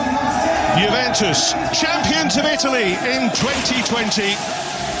Juventus, champions of Italy in 2020,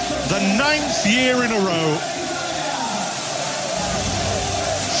 the 9th year in a row,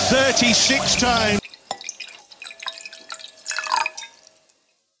 36 times.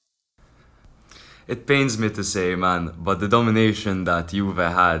 It pains me to say, man, but the domination that Juve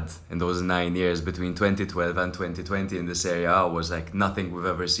had in those 9 years between 2012 and 2020 in this area was like nothing we've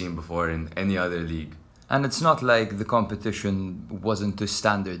ever seen before in any other league. And it's not like the competition wasn't to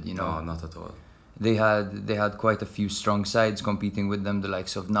standard, you know. No, not at all. They had quite a few strong sides competing with them, the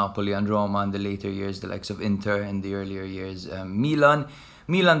likes of Napoli and Roma in the later years, the likes of Inter in the earlier years. Milan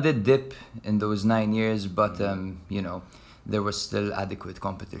did dip in those 9 years, but you know, there was still adequate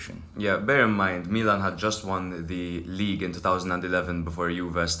competition. Yeah, bear in mind, Milan had just won the league in 2011 before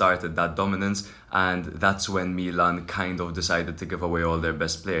Juve started that dominance, and that's when Milan kind of decided to give away all their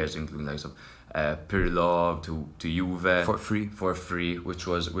best players, including likes of Pirlo to Juve for free, which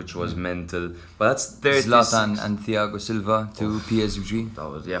was mental. But that's 36. Zlatan and Thiago Silva to PSG. That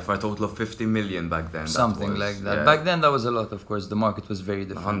was for a total of 50 million back then. Something like that. Yeah. Back then that was a lot. Of course, the market was very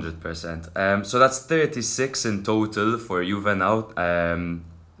different. 100%. So that's 36 in total for Juve now.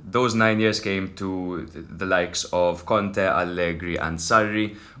 Those 9 years came to the likes of Conte, Allegri and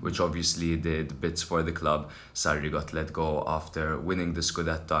Sarri, which obviously did bits for the club. Sarri got let go after winning the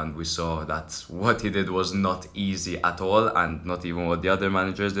Scudetto, and we saw that what he did was not easy at all, and not even what the other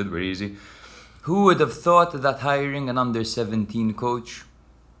managers did were easy. Who would have thought that hiring an under-17 coach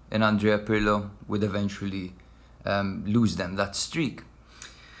in Andrea Pirlo would eventually lose them that streak?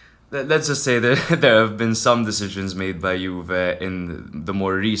 Let's just say there have been some decisions made by Juve in the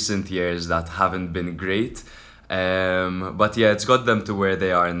more recent years that haven't been great. But yeah, it's got them to where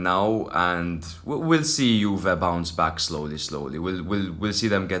they are now, and we'll see Juve bounce back slowly. We'll see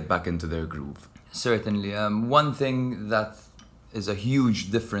them get back into their groove. Certainly. One thing that is a huge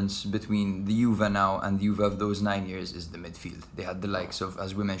difference between the Juve now and the Juve of those 9 years is the midfield. They had the likes of,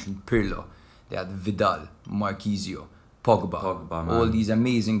 as we mentioned, Pirlo. They had Vidal, Marchisio, Pogba, all these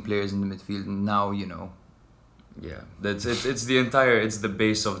amazing players in the midfield. And now, you know. Yeah, it's the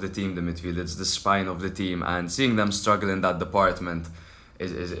base of the team, the midfield. It's the spine of the team, and seeing them struggle in that department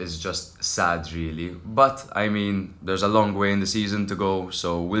is just sad, really. But I mean, there's a long way in the season to go,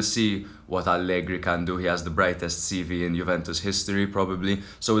 so we'll see what Allegri can do. He has the brightest CV in Juventus history, probably.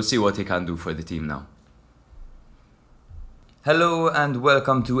 So we'll see what he can do for the team now. Hello and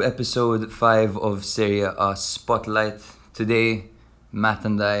welcome to episode 5 of Serie A Spotlight. Today, Matt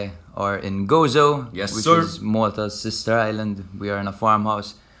and I are in Gozo, which is Malta's sister island. We are in a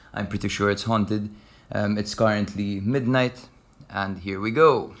farmhouse. I'm pretty sure it's haunted. It's currently midnight, and here we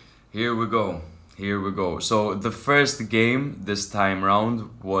go. So the first game this time round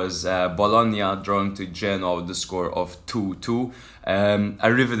was Bologna drawing to Genoa with the score of 2-2.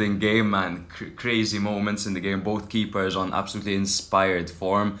 A riveting game, man. Crazy moments in the game. Both keepers on absolutely inspired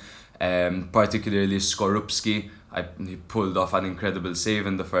form. Particularly Skorupski. He pulled off an incredible save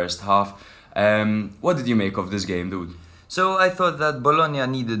in the first half. What did you make of this game, dude? So I thought that Bologna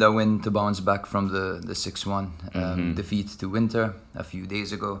needed a win to bounce back from the 6-1 defeat to Inter a few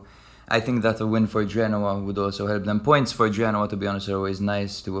days ago. I think that a win for Genoa would also help them. Points for Genoa, to be honest, are always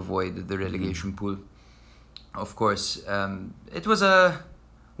nice to avoid the relegation pool. Of course, it was a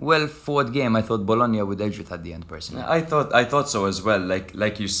well-fought game. I thought Bologna would edge it at the end, personally. I thought so as well.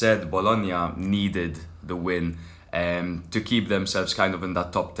 Like you said, Bologna needed the win to keep themselves kind of in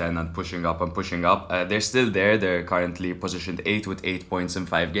that top 10 and pushing up. They're still there. They're currently positioned 8 with 8 points in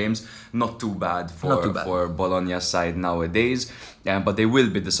 5 games. Not too bad for Bologna's side nowadays. But they will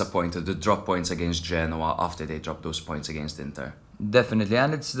be disappointed to drop points against Genoa after they drop those points against Inter. Definitely,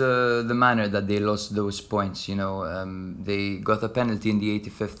 and it's the manner that they lost those points. You know, they got a penalty in the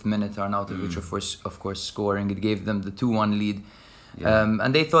 85th minute, Arnautovic, of course, scoring. It gave them the 2-1 lead. Yeah.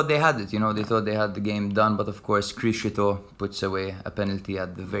 And they thought they had it, you know, they thought they had the game done, but of course Criscito puts away a penalty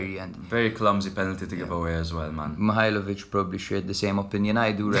at the very end. Very clumsy penalty to give away as well, man. Mihailovic probably shared the same opinion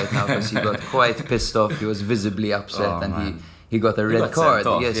I do right now, because he got quite pissed off. He was visibly upset, and he got a red card.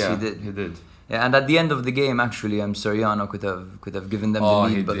 Yes, yeah, he did. Yeah, and at the end of the game, actually, Soriano could have given them the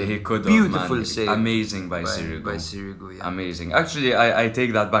lead, but he could have, beautiful man. save. Amazing by Sirigu. By Sirigu, yeah. Amazing. Actually, I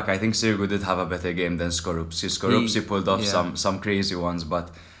take that back. I think Sirigu did have a better game than Skorupski. Skorupski pulled off some crazy ones,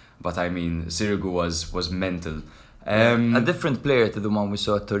 but I mean, Sirigu was mental. A different player to the one we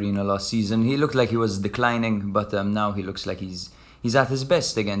saw at Torino last season. He looked like he was declining, but now he looks like he's at his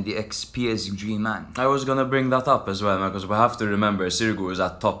best again, the ex-PSG man. I was going to bring that up as well, because we have to remember Sirigu is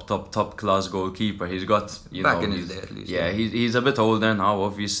a top class goalkeeper. He's got, back in his day at least. Yeah, he's a bit older now,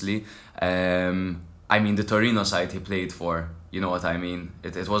 obviously. I mean, the Torino side he played for, you know what I mean?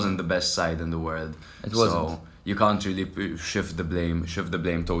 It wasn't the best side in the world. It wasn't. So you can't really shift the blame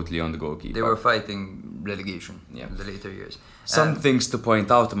totally on the goalkeeper. They were fighting relegation in the later years. Some things to point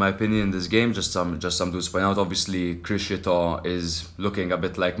out, in my opinion, in this game, just some dudes to point out. Obviously, Criscito is looking a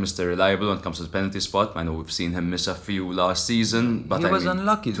bit like Mr. Reliable when it comes to the penalty spot. I know we've seen him miss a few last season, but he was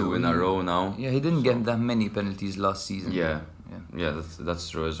unlucky two though. in a row now. Yeah, he didn't get that many penalties last season. Yeah, that's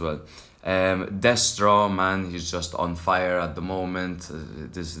true as well. Destro, man, he's just on fire at the moment.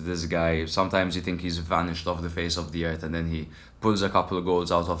 This guy, sometimes you think he's vanished off the face of the earth, and then he pulls a couple of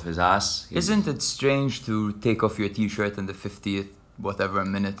goals out of his ass. Isn't it strange to take off your t-shirt in the 50th whatever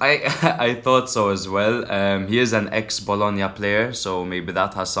minute? I thought so as well. He is an ex-Bologna player, so maybe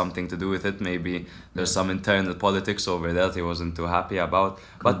that has something to do with it. Maybe there's some internal politics over there that he wasn't too happy about.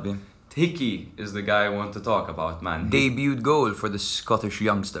 Could be. Hickey is the guy I want to talk about, man. Debuted goal for the Scottish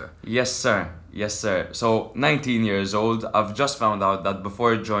youngster. Yes, sir. Yes, sir. So, 19 years old. I've just found out that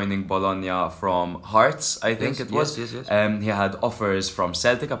before joining Bologna from Hearts, I think it was, Yes. he had offers from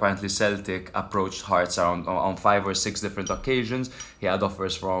Celtic. Apparently, Celtic approached Hearts on 5 or 6 different occasions. He had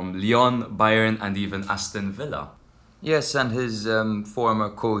offers from Lyon, Bayern, and even Aston Villa. Yes, and his former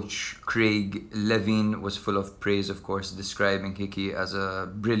coach, Craig Levine, was full of praise, of course, describing Hickey as a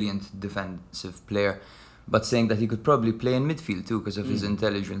brilliant defensive player, but saying that he could probably play in midfield too because of his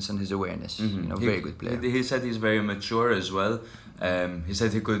intelligence and his awareness. Very good player. He said he's very mature as well. He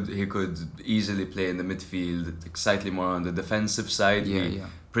said he could easily play in the midfield, slightly more on the defensive side. He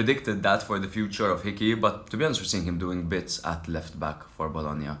predicted that for the future of Hickey, but to be honest, we're seeing him doing bits at left back for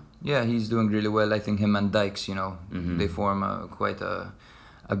Bologna. Yeah, he's doing really well. I think him and Dykes, they form quite a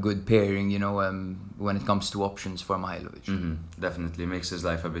good pairing, when it comes to options for Mihailovic. Definitely makes his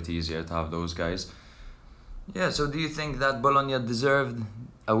life a bit easier to have those guys. Yeah, so do you think that Bologna deserved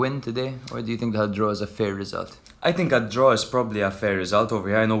a win today, or do you think that draw is a fair result? I think a draw is probably a fair result over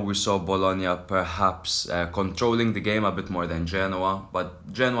here. I know we saw Bologna perhaps controlling the game a bit more than Genoa,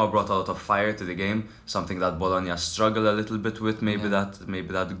 but Genoa brought a lot of fire to the game, something that Bologna struggled a little bit with. Maybe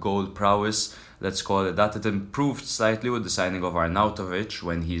that goal prowess, let's call it that. It improved slightly with the signing of Arnautovic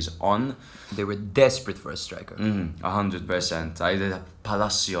when he's on. They were desperate for a striker. 100%. I did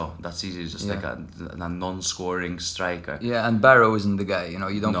Palacio. That's easy, just like a non-scoring striker. Yeah, and Barrow isn't the guy.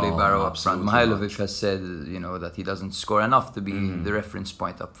 You don't play Barrow up front. Absolutely Mihailovic has said, that he doesn't score enough to be the reference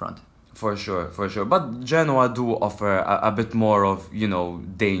point up front. For sure. But Genoa do offer a bit more of,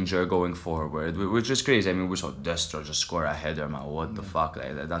 danger going forward, which is crazy. I mean, we saw Destro just score a header, man. What the fuck?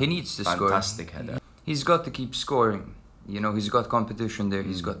 He needs to score. Fantastic header. He's got to keep scoring. He's got competition there.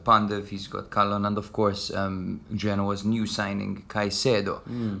 He's got Pandev, he's got Callan, and of course, Genoa's new signing, Caicedo,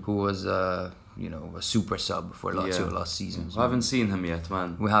 who was, a super sub for Lazio last season. We haven't seen him yet,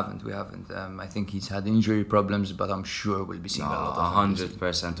 man. We haven't. I think he's had injury problems, but I'm sure we'll be seeing a lot of him.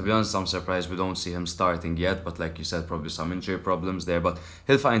 100%. To be honest, I'm surprised we don't see him starting yet, but like you said, probably some injury problems there, but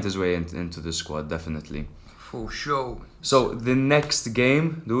he'll find his way into the squad, definitely. For sure. So, the next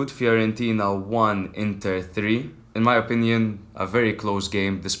game, dude, Fiorentina 1, Inter 3. In my opinion, a very close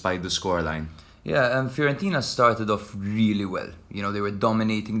game despite the scoreline. Yeah, Fiorentina started off really well. They were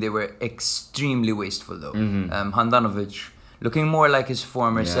dominating. They were extremely wasteful, though. Handanovic looking more like his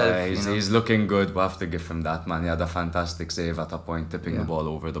former self. Yeah, he's looking good. We'll have to give him that, man. He had a fantastic save at a point, tipping the ball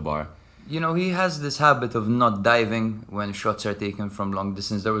over the bar. He has this habit of not diving when shots are taken from long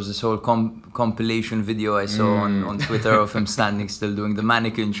distance. There was this whole compilation video I saw on Twitter of him standing still doing the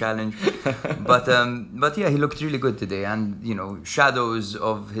mannequin challenge. But yeah, he looked really good today. And, shadows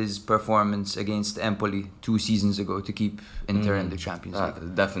of his performance against Empoli 2 seasons ago to keep Inter in the Champions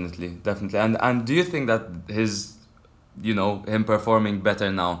League. Definitely. And do you think that his, him performing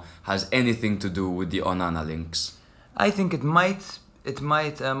better now has anything to do with the Onana links? I think it might.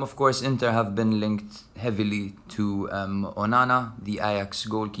 Of course, Inter have been linked heavily to Onana, the Ajax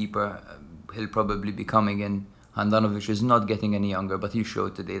goalkeeper. He'll probably be coming in. Handanovic is not getting any younger, but he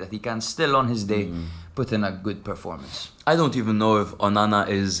showed today that he can still, on his day, put in a good performance. I don't even know if Onana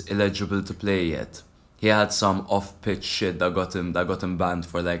is eligible to play yet. He had some off-pitch shit that got him banned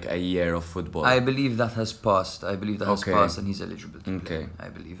for like a year of football. I believe that has passed. Passed and he's eligible to play. I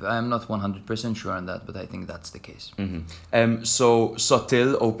believe. I'm not 100% sure on that, but I think that's the case. So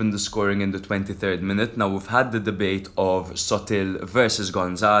Sotil opened the scoring in the 23rd minute. Now we've had the debate of Sotil versus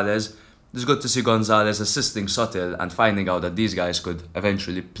Gonzalez. It's good to see Gonzalez assisting Sotil and finding out that these guys could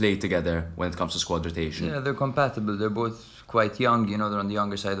eventually play together when it comes to squad rotation. Yeah, they're compatible. They're both quite young. They're on the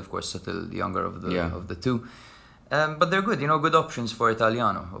younger side, of course. Sotil, the younger of the two. But they're good, good options for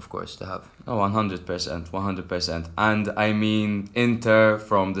Italiano, of course, to have. Oh, 100%. And I mean, Inter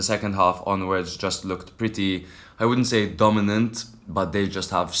from the second half onwards just looked pretty, I wouldn't say dominant, but they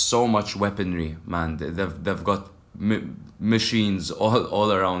just have so much weaponry, man. They've got machines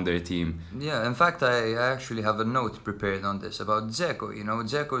all around their team. Yeah, in fact, I actually have a note prepared on this about Dzeko.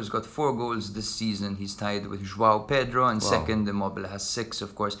 Dzeko's got 4 goals this season. He's tied with João Pedro, and second, Immobile has 6,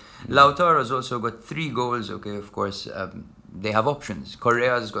 of course. Lautaro's also got 3 goals, okay, of course. They have options.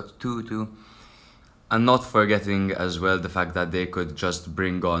 Correa's got 2 too. And not forgetting as well the fact that they could just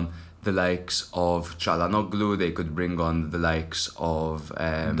bring on the likes of Çalhanoğlu, they could bring on the likes of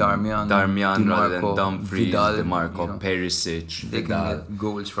Darmian rather than Dumfries, Vidal, DiMarco, Perisic, they Vidal. can get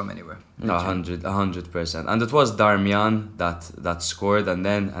goals from anywhere. 100%. And it was Darmian that scored, and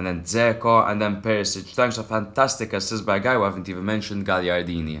then Dzeko, and then Perisic. Thanks to a fantastic assist by a guy who I haven't even mentioned,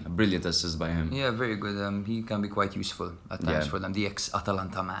 Gagliardini. A brilliant assist by him. Yeah, very good. He can be quite useful at times for them, the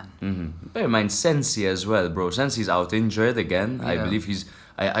ex-Atalanta man. Mm-hmm. Bear in mind, Sensi as well, bro. Sensi's out injured again. I believe he's...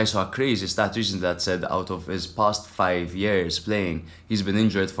 I saw a crazy stat recently that said out of his past 5 years playing, he's been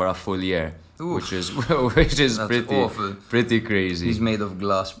injured for a full year. Oof. Which is pretty crazy. He's made of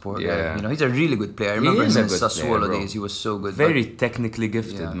glass, poor guy. He's a really good player. I remember him in Sassuolo days. He was so good. Very technically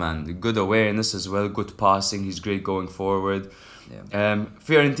gifted, man. Good awareness as well. Good passing. He's great going forward. Yeah.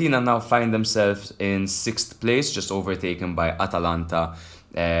 Fiorentina now find themselves in 6th place, just overtaken by Atalanta.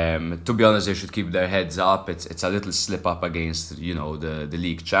 To be honest, they should keep their heads up. It's a little slip up against the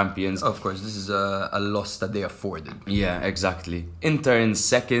league champions. Of course, this is a loss that they afforded. Yeah, exactly. Inter in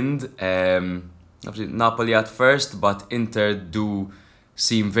 2nd, Napoli at 1st, but Inter do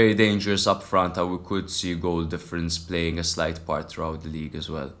seem very dangerous up front, and we could see goal difference playing a slight part throughout the league as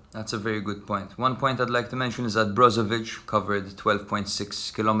well. That's a very good point. One point I'd like to mention is that Brozovic covered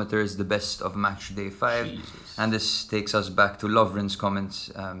 12.6 kilometers, the best of match day 5. Jesus. And this takes us back to Lovren's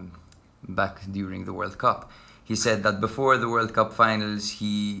comments back during the World Cup. He said that before the World Cup finals,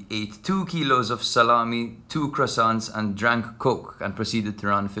 he ate 2 kilos of salami, 2 croissants, and drank Coke, and proceeded to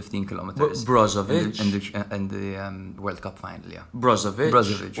run 15 kilometers. Brozovic? In the World Cup final, yeah.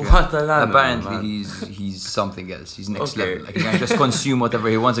 Brozovic? Yeah. What an animal, apparently, he's something else. He's next level. Like, he can just consume whatever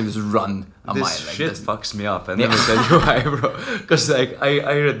he wants and just run a mile. This shit fucks me up, and let me tell you why, bro. Because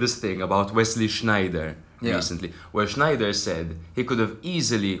I read this thing about Wesley Schneider recently, where Schneider said he could have he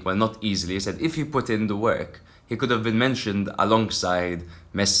said if he put in the work, he could have been mentioned alongside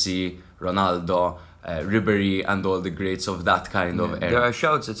Messi, Ronaldo, Ribéry, and all the greats of that kind of era. There are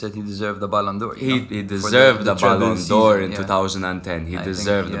shouts that said he deserved the Ballon d'Or. He deserved the Ballon d'Or in 2010. He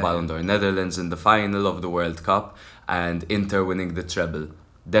deserved the Ballon d'Or. Netherlands in the final of the World Cup, and Inter winning the treble.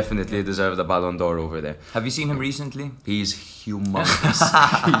 Definitely deserved the Ballon d'Or over there. Have you seen him recently? He's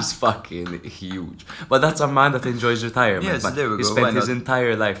humongous. He's fucking huge. But that's a man that enjoys retirement. Yes, there we go. He spent his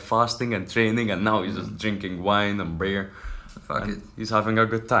entire life fasting and training, and now he's just drinking wine and beer. Fuck it. He's having a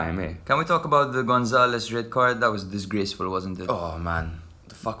good time, eh? Can we talk about the Gonzalez red card? That was disgraceful, wasn't it? Oh, man.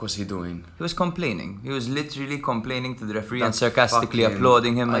 The fuck was he doing? He was complaining. He was literally complaining to the referee and sarcastically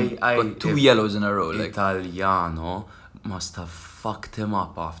applauding him, and got 2 yellows in a row. Italiano must have fucked him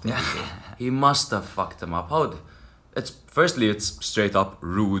up after the game. He must have fucked him up. Firstly, it's straight up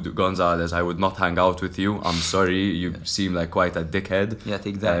rude, Gonzalez. I would not hang out with you. I'm sorry, you seem like quite a dickhead. Yeah,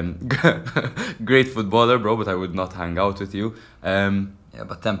 take that. Great footballer, bro, but I would not hang out with you. Yeah,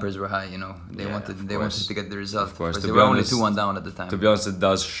 but tempers were high, They wanted to get the result. Of course, they were only 2-1 down at the time. To be honest, it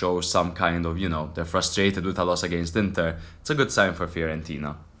does show some kind of, they're frustrated with a loss against Inter. It's a good sign for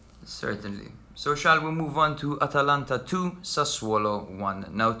Fiorentina. Certainly. So shall we move on to Atalanta 2, Sassuolo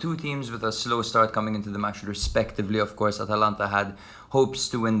 1. Now 2 teams with a slow start coming into the match respectively. Of course, Atalanta had hopes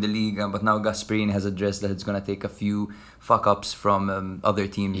to win the league, but now Gasperini has addressed that it's going to take a few fuck-ups from other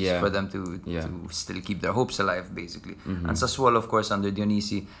teams for them to still keep their hopes alive, basically. Mm-hmm. And Sassuolo, of course, under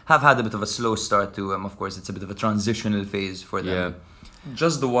Dionisi, have had a bit of a slow start too. Of course, it's a bit of a transitional phase for them. Yeah,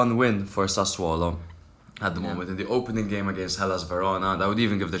 just the one win for Sassuolo at the moment. In the opening game against Hellas Verona, and I would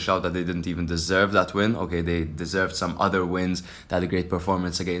even give the shout that they didn't even deserve that win. Okay, they deserved some other wins. They had a great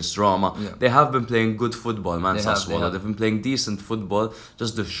performance against Roma. Yeah. They have been playing good football, man. Sassuolo. They've been playing decent football.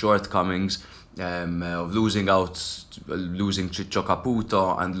 Just the shortcomings of losing Ciccio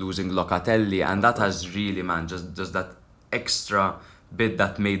Caputo and losing Locatelli, and that has really, man, just that extra bit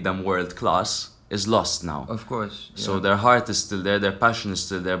that made them world class is lost now. Of course. Yeah. So their heart is still there, their passion is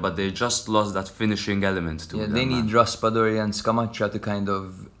still there, but they just lost that finishing element to them. They need Raspadori and Scamaccia to kind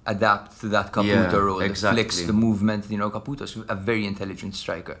of adapt to that Caputo role. Exactly. The flicks, the movement. Caputo's a very intelligent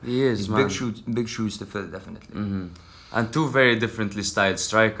striker. He is, man. Big shoes to fill, definitely. Mm-hmm. And 2 very differently styled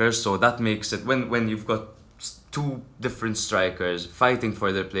strikers, so that makes it, when you've got two different strikers fighting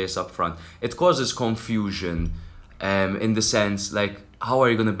for their place up front. It causes confusion in the sense, like, how are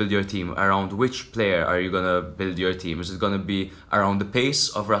you going to build your team? Around which player are you going to build your team? Is it going to be around the pace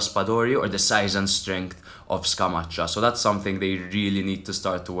of Raspadori or the size and strength of Scamacca? So that's something they really need to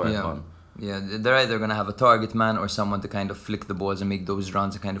start to work on. Yeah, they're either going to have a target man or someone to kind of flick the balls and make those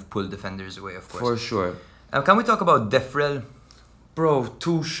runs and kind of pull defenders away, of course. For sure. Can we talk about Defrel? Bro,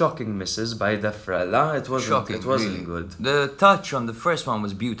 two shocking misses by Defrel. It wasn't really good. The touch on the first one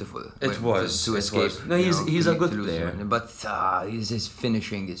was beautiful. It was. To escape. No, he's a good player. But his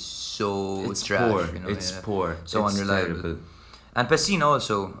finishing is so it's trash. Poor. You know, it's poor. So it's unreliable. Terrible. And Pessina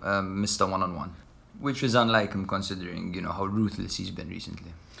also missed a one-on-one, which is unlike him considering, you know, how ruthless he's been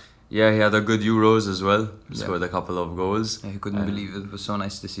recently. Yeah, he had a good Euros as well. Scored a couple of goals. Yeah, he couldn't believe it. It was so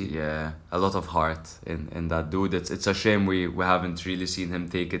nice to see. Yeah, a lot of heart in that dude. It's a shame we haven't really seen him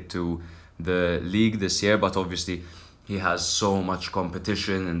take it to the league this year, but obviously he has so much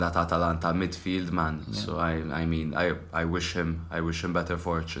competition in that Atalanta midfield, man. Yeah. So I wish him better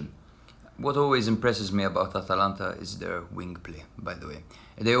fortune. What always impresses me about Atalanta is their wing play, by the way.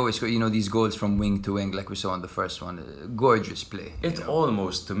 They always got, you know, these goals from wing to wing like we saw in the first one. Gorgeous play.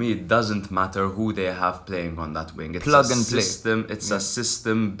 Almost, to me, it doesn't matter who they have playing on that wing. It's plug and system, play. It's a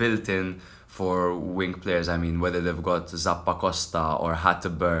system built in for wing players. I mean, whether they've got Zappacosta or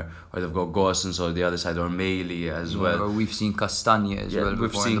Hatteber, or they've got Gosens or the other side, or Meili as well. Or we've seen Castagna as well.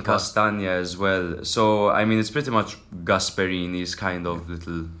 We've seen Castagna as well. So, I mean, it's pretty much Gasperini's kind of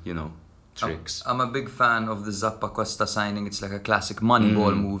little, you know, tricks. I'm a big fan of the Zappacosta signing. It's like a classic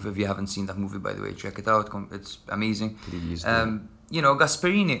Moneyball move. If you haven't seen that movie, by the way, check it out. It's amazing. Please you know,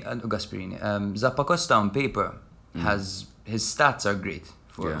 Zappacosta on paper has his stats are great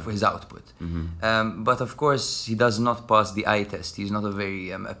for his output. But of course, he does not pass the eye test. He's not a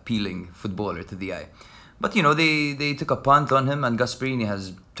very appealing footballer to the eye. But, you know, they took a punt on him and Gasperini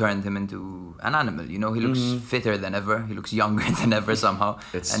has turned him into an animal. You know, he looks fitter than ever. He looks younger than ever somehow.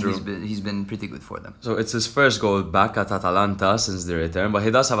 It's and true. He's been pretty good for them. So it's his first goal back at Atalanta since the return, but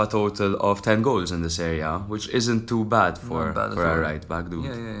he does have a total of 10 goals in this area, which isn't too bad for a right back dude.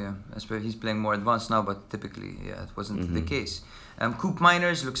 Yeah. He's playing more advanced now, but typically, it wasn't the case. Coop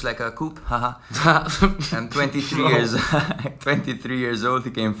Miners looks like a Coop, haha. 23 years old. He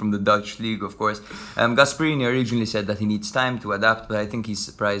came from the Dutch league, of course. Gasperini originally said that he needs time to adapt, but I think he's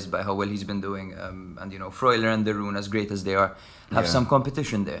surprised by how well he's been doing. And you know, Freuler and De Roon, as great as they are, have some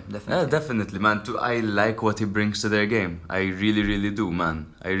competition there. Definitely. Yeah, definitely, man. I like what he brings to their game. I really, really do,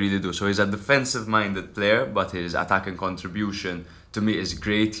 man. I really do. So he's a defensive-minded player, but his attacking contribution to me is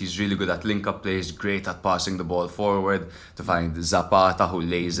great. He's really good at link-up play. He's great at passing the ball forward to find Zapata, who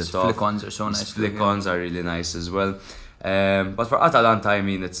lays it off. Flick-ons are so nice. His flick-ons are really nice as well. But for Atalanta, I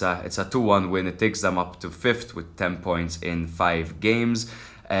mean, it's a 2-1 win. It takes them up to 5th with 10 points in 5 games.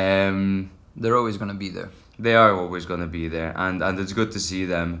 They're always going to be there. They are always going to be there, and it's good to see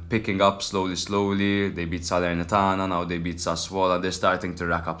them picking up slowly. They beat Salernitana, now they beat Sassuolo, and they're starting to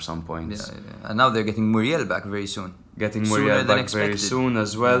rack up some points. Yeah. And now they're getting Muriel back very soon. Getting Muriel back very soon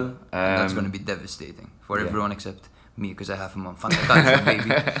as well. That's going to be devastating for everyone except me, because I have him on Fantasy,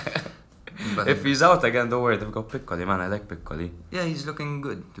 baby. But if he's out again, don't worry, they've got Piccoli, man. I like Piccoli. Yeah, he's looking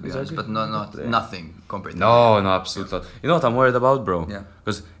good, to be honest, but nothing compared to No, absolutely not. You know what I'm worried about, bro? Yeah.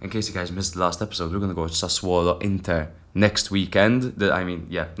 Because in case you guys missed the last episode, we're going to go to Sassuolo Inter next weekend.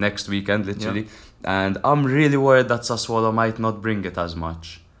 Next weekend, literally. Yeah. And I'm really worried that Sassuolo might not bring it as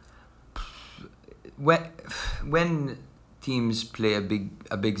much. When teams play a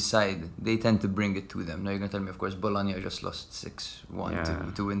big side, they tend to bring it to them. Now you're gonna tell me, of course, Bologna just lost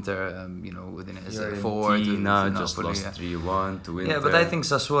 6-1 to Inter. Within a 4 to Napoli, just lost 3-1 to Inter. Yeah, but I think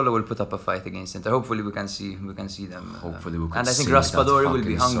Sassuolo will put up a fight against Inter. Hopefully, we can see them. Hopefully, we can. And I think Raspadori will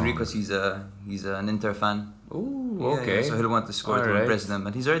be hungry because he's an Inter fan. Ooh, okay. Yeah, so he'll want to score to impress them,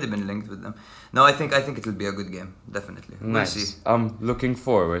 and he's already been linked with them. No, I think it'll be a good game, definitely. Nice. We'll see. I'm looking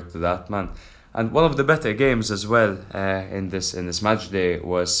forward to that, man. And one of the better games as well in this match day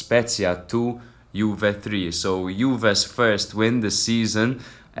was Spezia 2, Juve 3. So Juve's first win this season.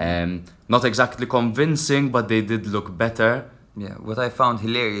 Not exactly convincing, but they did look better. Yeah, what I found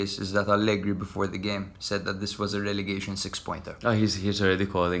hilarious is that Allegri before the game said that this was a relegation 6-pointer. Oh, he's already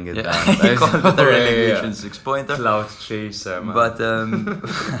calling it that. He called it a relegation 6-pointer. Clout chaser, man.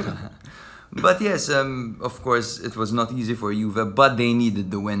 But yes, of course, it was not easy for Juve, but they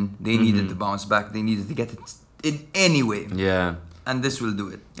needed the win. They needed to bounce back. They needed to get it in any way. Yeah. And this will do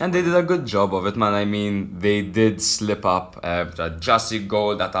it. And they did a good job of it, man. I mean, they did slip up. That Jassi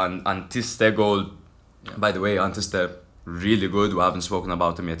goal, that Antiste goal. Yeah. By the way, Antiste really good. We haven't spoken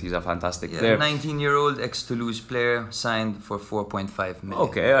about him yet. He's a fantastic player. 19-year-old ex-Toulouse player signed for 4.5 million.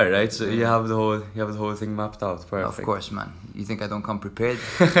 Okay, all right. So you have the whole thing mapped out. Perfect. Of course, man. You think I don't come prepared?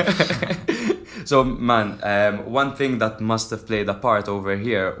 So, man, one thing that must have played a part over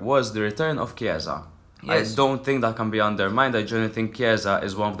here was the return of Chiesa. Yes. I don't think that can be undermined. I genuinely think Chiesa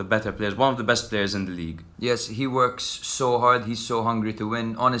is one of the better players, one of the best players in the league. Yes, he works so hard. He's so hungry to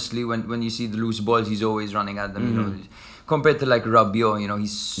win. Honestly, when you see the loose balls, he's always running at them. You know, compared to like Rabiot, you know,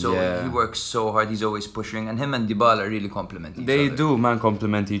 he works so hard. He's always pushing, and him and Dybala really complement each other. They do, man,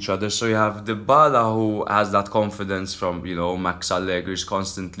 complement each other. So you have Dybala, who has that confidence from, you know, Max Allegri, is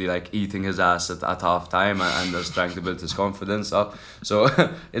constantly like eating his ass at half time and just trying to build his confidence up. So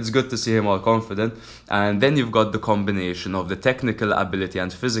it's good to see him all confident. And then you've got the combination of the technical ability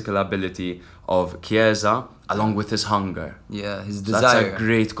and physical ability of Chiesa, along with his hunger. Yeah, his So desire. that's a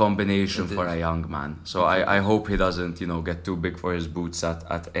great combination for a young man. So I hope he doesn't, you know, get too big for his boots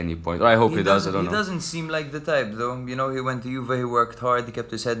at any point. Or I hope he does, I don't know. He doesn't seem like the type, though. You know, he went to Juve, he worked hard, he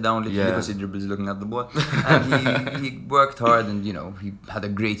kept his head down literally because he dribbles looking at the ball. And he worked hard, and, you know, he had a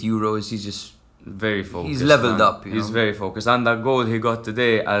great Euros. He's just very focused. He's leveled man. up. He's very focused. And that goal he got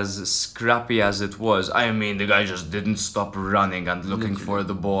today, as scrappy as it was, I mean, the guy just didn't stop running and looking for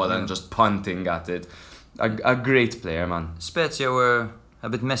the ball and just punting at it. A great player, man. Spezia were a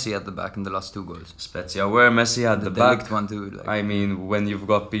bit messy at the back in the last two goals. Spezia were messy at the back. De Ligt one too. Like. I mean, when you've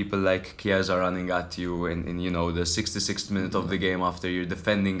got people like Chiesa running at you in you know, the 66th minute of the game after you're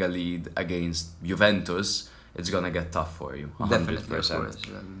defending a lead against Juventus, it's gonna get tough for you. 100%. Definitely, of course.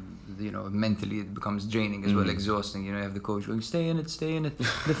 You know, mentally it becomes draining as well, exhausting. You know, you have the coach going, stay in it,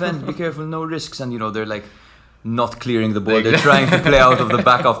 defend, be careful, no risks. And, you know, they're like not clearing the ball. They're trying to play out of the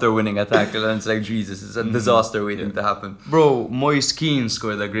back after winning a tackle. And it's like, Jesus, it's a disaster waiting to happen. Bro, Moise Keane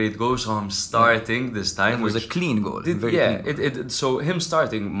scored a great goal, so I'm starting this time. It was a clean goal. Clean goal. So him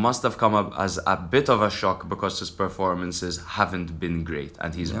starting must have come up as a bit of a shock because his performances haven't been great.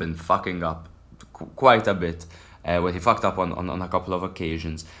 And he's been fucking up quite a bit. Well, he fucked up on a couple of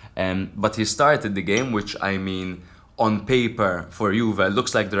occasions. But he started the game, which, I mean, on paper for Juve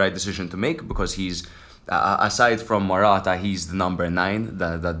looks like the right decision to make because he's, aside from Morata, he's the number 9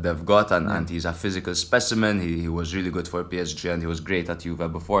 that they've got, and he's a physical specimen. He was really good for PSG, and he was great at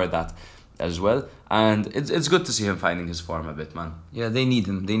Juve before that as well. And it's good to see him finding his form a bit, man. Yeah, they need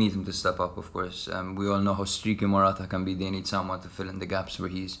him. They need him to step up, of course. We all know how streaky Morata can be. They need someone to fill in the gaps where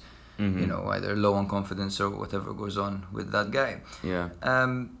he's, you know, either low on confidence or whatever goes on with that guy. Yeah.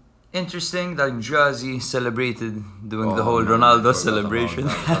 Interesting that Jazzy celebrated doing the whole Ronaldo celebration.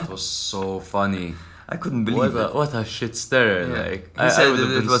 That was so funny. I couldn't believe it. What a shit stirrer! Yeah. Like He said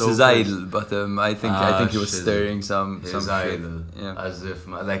it was so his idol, but I think he was shit. stirring some His shit. idol. Yeah. As if,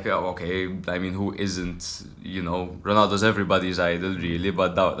 like, okay, I mean, who isn't, you know, Ronaldo's everybody's idol, really,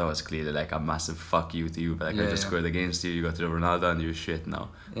 but that was clearly like a massive fuck you to you. Like, I just scored against you, you got rid of Ronaldo, and you're shit now.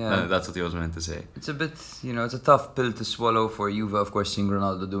 Yeah. That's what he was meant to say. It's a bit, you know, it's a tough pill to swallow for Juve, of course, seeing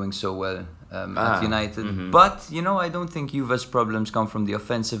Ronaldo doing so well at United. But, you know, I don't think Juve's problems come from the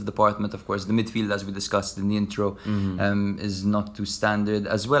offensive department. Of course, the midfield, as we discussed in the intro, is not too standard,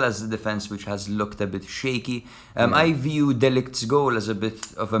 as well as the defense, which has looked a bit shaky. I view De Ligt's goal as a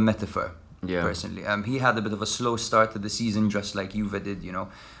bit of a metaphor, personally. He had a bit of a slow start to the season, just like Juve did, you know.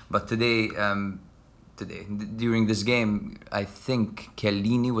 But today, during this game, I think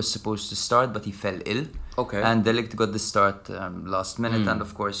Chiellini was supposed to start, but he fell ill. Okay. And De Ligt got the start last minute, and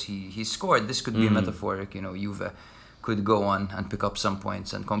of course he scored. This could be metaphoric, you know. Juve could go on and pick up some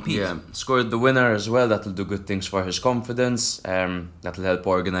points and compete. Yeah, scored the winner as well. That'll do good things for his confidence. That'll help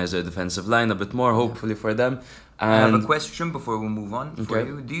organize their defensive line a bit more, hopefully, for them. And I have a question before we move on for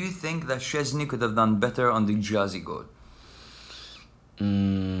you. Do you think that Szczesny could have done better on the Jazzy goal?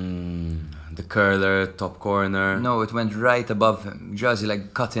 The curler, top corner. No, it went right above him. Jazzy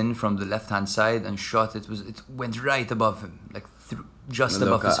like cut in from the left-hand side and shot. It went right above him, like just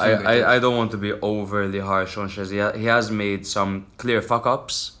above his finger. I don't want to be overly harsh on Szczesny. He has made some clear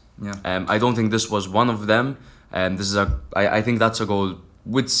fuck-ups. Yeah. I don't think this was one of them. I think that's a goal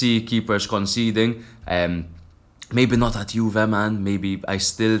we'd see keepers conceding. Maybe not at Juve, man. Maybe I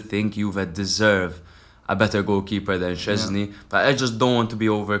still think Juve deserve a better goalkeeper than Szczesny, but I just don't want to be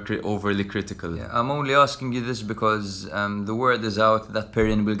overly critical. Yeah, I'm only asking you this because the word is out that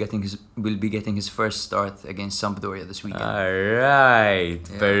Perin will be getting his first start against Sampdoria this weekend. Alright,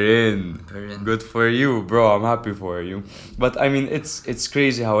 Perin. Good for you, bro. I'm happy for you. But I mean, it's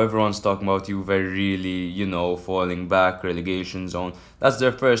crazy how everyone's talking about Juve really, you know, falling back, relegation zone. That's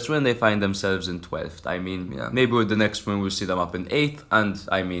their first win. They find themselves in 12th. I mean, maybe with the next win we'll see them up in 8th, and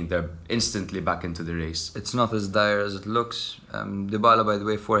I mean, they're instantly back into the race. this. It's not as dire as it looks. Dybala, by the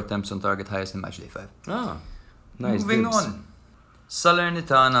way, 4 attempts on target, highest in matchday 5. Ah, nice. Moving dibs. on.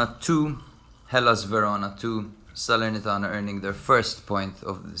 Salernitana 2, Hellas Verona 2. Salernitana earning their first point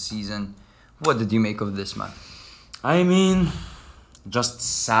of the season. What did you make of this, man? I mean, just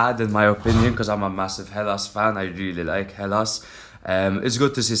sad in my opinion, because I'm a massive Hellas fan. I really like Hellas. It's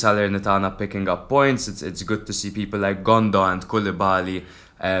good to see Salernitana picking up points. It's good to see people like Gondo and Koulibaly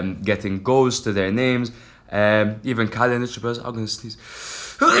getting goals to their names. Even Kalinic, I'm going to sneeze.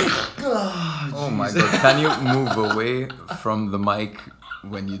 Oh my god, can you move away from the mic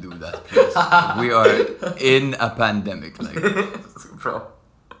when you do that, please? We are in a pandemic, like. Bro.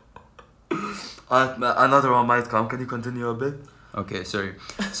 Another one might come. Can you continue a bit? Okay, sorry.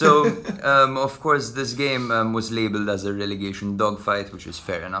 So, of course, this game was labelled as a relegation dogfight, which is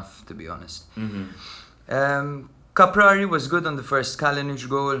fair enough, to be honest. Caprari was good on the first Kalinic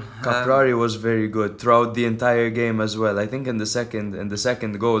goal. Caprari was very good throughout the entire game as well. I think in the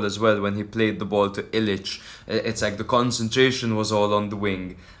second goal as well, when he played the ball to Ilic, it's like the concentration was all on the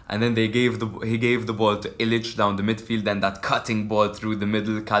wing, and then he gave the ball to Ilic down the midfield, and that cutting ball through the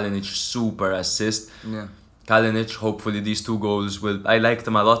middle. Kalinic super assist. Yeah. Kalinic, hopefully these 2 goals will. I liked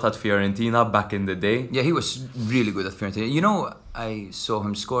him a lot at Fiorentina back in the day. Yeah, he was really good at Fiorentina. You know, I saw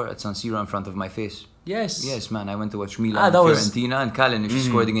him score at San Siro in front of my face. Yes, man. I went to watch Milan Fiorentina, and Kalinic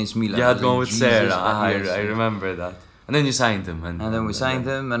scored against Milan. You had gone with Sarah. Yes. I remember that. And then you signed him. And then we signed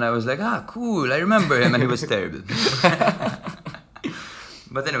him, and I was like, cool, I remember him, and he was terrible.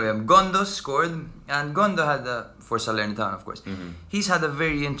 But anyway, Gondo scored, and Gondo had, for Salernitana, of course, he's had a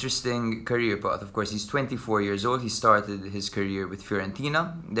very interesting career path. Of course, he's 24 years old. He started his career with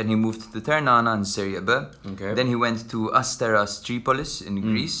Fiorentina, then he moved to Ternana in Serie B. Okay. Then he went to Asteras Tripolis in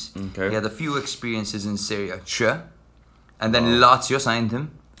Greece. Okay. He had a few experiences in Serie C, and then Lazio signed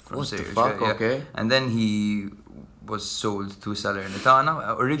him from What Serie the C. fuck? Yeah. Okay. And then he was sold to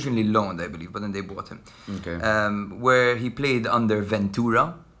Salernitana, originally loaned, I believe, but then they bought him. Okay. Where he played under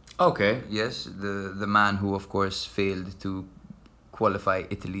Ventura. Okay. Yes, the man who, of course, failed to qualify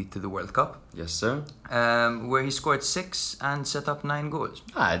Italy to the World Cup. Yes, sir. Where he scored 6 and set up 9 goals.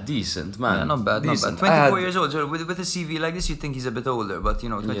 Decent, man. Yeah, not bad, Decent. not bad. 24 years old. So with a CV like this, you'd think he's a bit older, but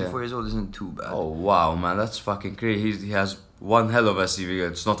 24 Yeah. years old isn't too bad. Oh, wow, man. That's fucking crazy. He has one hell of a CV.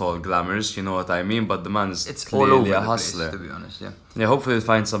 It's not all glamorous, you know what I mean? But the man's It's clearly all over a the hustler. place, to be honest, yeah. Yeah, hopefully he'll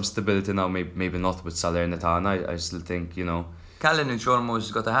find some stability now. Maybe not with Salernitana. I still think, Kalinic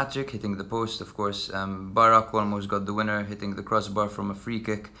almost got a hat-trick, hitting the post, of course. Barak almost got the winner, hitting the crossbar from a free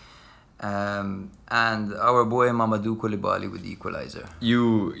kick. And our boy Mamadou Koulibaly with the equalizer.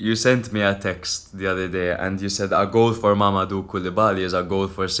 You sent me a text the other day and you said a goal for Mamadou Koulibaly is a goal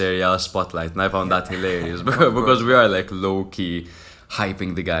for Serie A Spotlight, and I found that hilarious because we are like low-key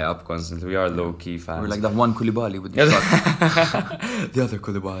hyping the guy up constantly. We are low-key fans. We're like that one Koulibaly with the shot. The other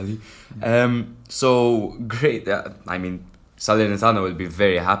Koulibaly. So great. I mean, Salernitana will be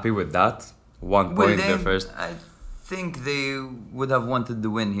very happy with that. 1 point their first. I think they would have wanted the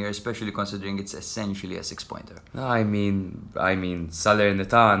win here, especially considering it's essentially a 6-pointer. I mean,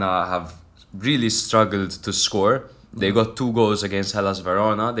 Salernitana have really struggled to score. They got 2 goals against Hellas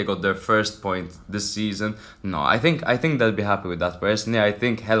Verona. They got their first point this season. No, I think they'll be happy with that. Personally, I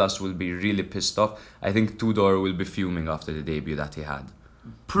think Hellas will be really pissed off. I think Tudor will be fuming after the debut that he had.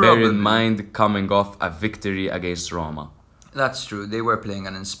 Probably. Bear in mind, coming off a victory against Roma. That's true. They were playing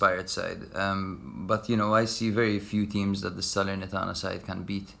an inspired side. But, I see very few teams that the Salernitana side can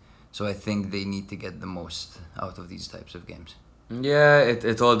beat. So I think they need to get the most out of these types of games. Yeah,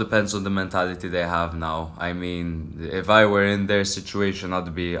 it all depends on the mentality they have now. I mean, if I were in their situation,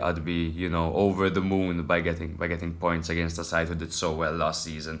 I'd be over the moon by getting points against a side who did so well last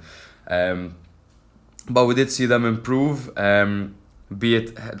season. But we did see them improve. Be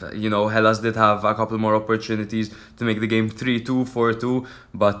it, Hellas did have a couple more opportunities to make the game 3-2, 4-2,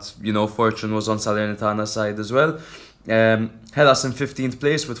 but, fortune was on Salernitana's side as well. Hellas in 15th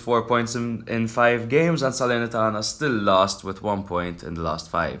place with 4 points in 5 games, and Salernitana still lost with 1 point in the last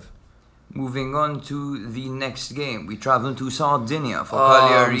 5. Moving on to the next game, we travel to Sardinia for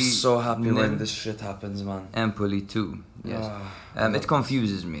Cagliari. I'm so happy when this shit happens, man. Empoli 2, yes. It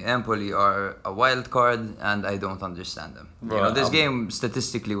confuses me. Empoli are a wild card, and I don't understand them. This game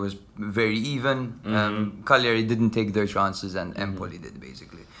statistically was very even. Cagliari didn't take their chances, and Empoli did,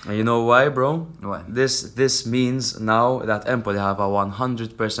 basically. And you know why, bro? Why? This means now that Empoli have a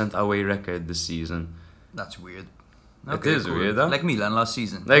 100% away record this season. That's weird. It is weird, huh? Like Milan last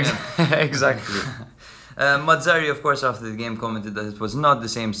season. Exactly. Mazzari, of course, after the game commented that it was not the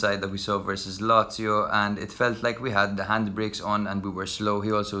same side that we saw versus Lazio, and it felt like we had the handbrakes on and we were slow.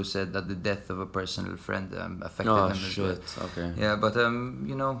 He also said that the death of a personal friend affected him as well. Okay. Yeah, but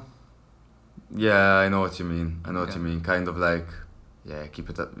you know. Yeah, I know what you mean. What you mean. Kind of like, keep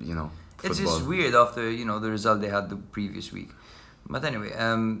it up, football. It's just weird after, the result they had the previous week. But anyway,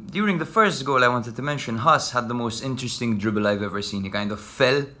 during the first goal I wanted to mention, Haas had the most interesting dribble I've ever seen. He kind of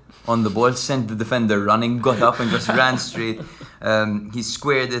fell on the ball, sent the defender running, got up and just ran straight. He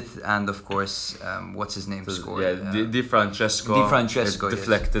squared it, and of course, what's his name scored? Yeah, Di Francesco.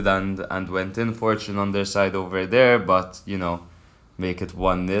 Deflected and went in. Fortune on their side over there, but, make it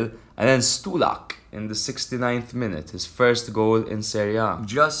 1-0. And then Stulak in the 69th minute, his first goal in Serie A.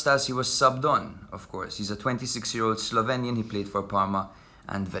 Just as he was subbed on, of course. He's a 26-year-old Slovenian. He played for Parma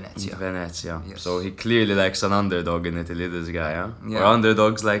and Venezia. Yes. So he clearly likes an underdog in Italy, this guy, huh? Yeah. Or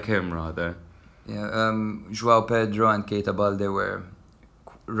underdogs like him, rather. Yeah, João Pedro and Keita Balde were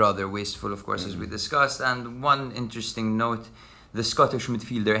rather wasteful, of course, as we discussed. And one interesting note, the Scottish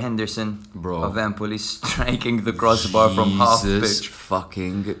midfielder Henderson of Empoli striking the crossbar from half pitch. Jesus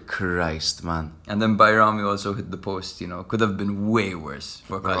fucking Christ, man. And then Bayrami also hit the post, could have been way worse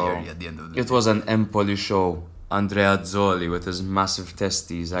for Cagliari at the end of the day. It was an Empoli show. Andrea Azzoli with his massive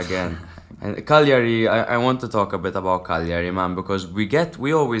testes again. And Cagliari, I want to talk a bit about Cagliari, man, because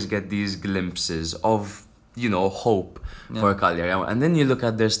we always get these glimpses of, hope for Cagliari. And then you look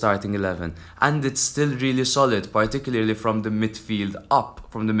at their starting 11, and it's still really solid, particularly from the midfield up,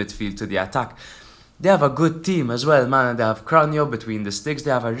 from the midfield to the attack. They have a good team as well, man, and they have Cranio between the sticks.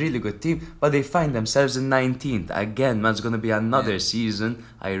 They have a really good team, but they find themselves in 19th. Again, man, it's going to be another season,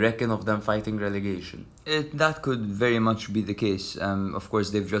 I reckon, of them fighting relegation. That could very much be the case. Of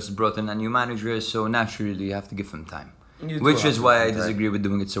course, they've just brought in a new manager, so naturally you have to give them time. Which is why I disagree with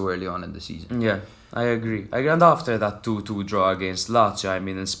doing it so early on in the season. Yeah, I agree. And after that 2-2 draw against Lazio,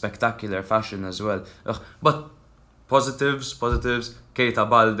 in spectacular fashion as well. But positives, Keita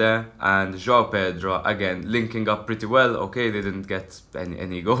Balde and João Pedro, again, linking up pretty well. Okay, they didn't get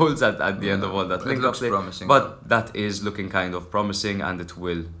any goals at the end of all that link-up play. Promising, but that is looking kind of promising, and it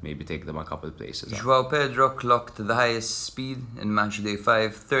will maybe take them a couple of places. João Pedro clocked the highest speed in Matchday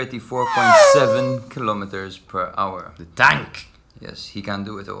 5, 34.7 kilometers per hour. The tank! Yes, he can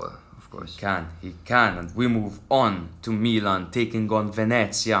do it all, of course. He can. And we move on to Milan, taking on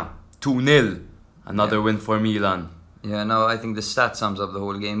Venezia. 2-0. Another win for Milan. Yeah, no, I think the stat sums up the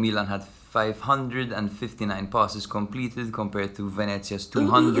whole game. Milan had 559 passes completed compared to Venezia's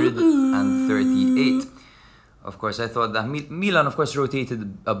 238. Of course, I thought that Milan, of course,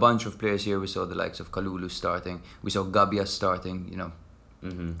 rotated a bunch of players here. We saw the likes of Kalulu starting. We saw Gabbia starting,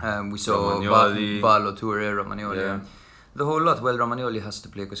 we saw Ballo Toure, Romagnoli. Yeah. The whole lot. Well, Romagnoli has to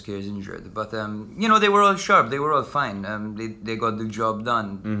play because Kjaer is injured. But, they were all sharp. They were all fine. They got the job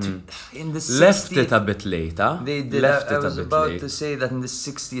done. In the 60th, left it a bit late, huh? They did. I was about to say that in the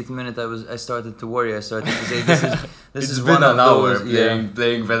 60th minute, I started to worry. I started to say, this is one of those.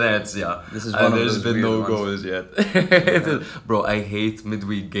 Playing Venezia. This is one of those. There's been no ones. goals yet. Bro, I hate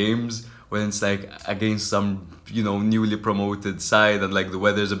midweek games when it's like against some newly promoted side and like the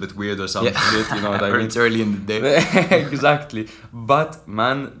weather's a bit weird or something. You know what I mean? It's early in the day. Exactly. But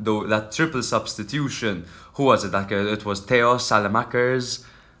man, though, that triple substitution, who was it? It was Theos Salamakers.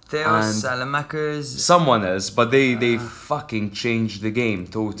 Salamakers. Someone else, but they fucking changed the game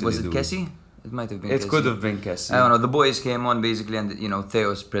totally. Was it Kessie? It might have been. It could have been Kessie. I don't know. The boys came on basically, and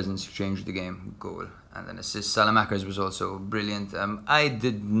Theo's presence changed the game. Goal. And then assist. Salamakers was also brilliant. I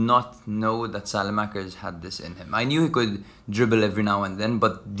did not know that Salamakers had this in him. I knew he could dribble every now and then,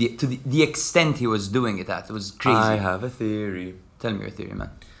 but to the extent he was doing it at, it was crazy. I have a theory. Tell me your theory,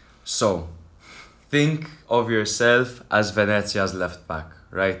 man. So, think of yourself as Venezia's left back,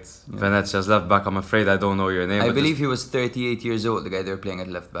 right? Yeah. Venezia's left back, I'm afraid I don't know your name. I believe he was 38 years old, the guy they were playing at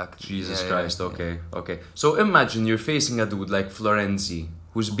left back. Jesus Christ, okay. So imagine you're facing a dude like Florenzi,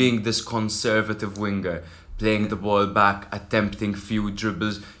 who's being this conservative winger, playing the ball back, attempting few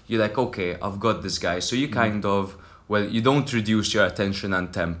dribbles. You're like, okay, I've got this guy. So you kind of, you don't reduce your attention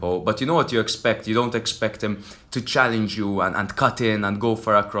and tempo, but you know what you expect. You don't expect him to challenge you and cut in and go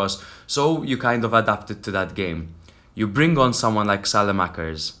for a cross. So you kind of adapted to that game. You bring on someone like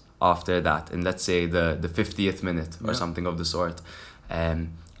Salamakers after that, in let's say the 50th minute or something of the sort.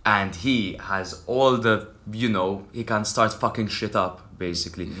 And he has all the, he can start fucking shit up,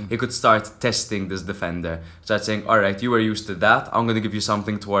 basically. He could start testing this defender. Start saying, all right, you were used to that. I'm going to give you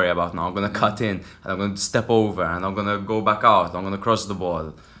something to worry about now. I'm going to cut in, and I'm going to step over, and I'm going to go back out. I'm going to cross the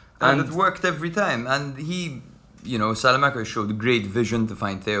ball. And it worked every time. And he Salamaker showed great vision to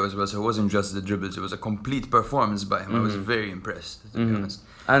find Theo as well, so it wasn't just the dribbles, it was a complete performance by him. I was very impressed, to be honest.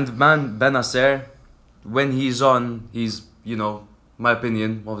 And man, Benacer, when he's on, he's, my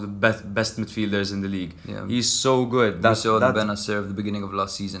opinion, one of the best midfielders in the league. Yeah. He's so good. We saw the Benacer of the beginning of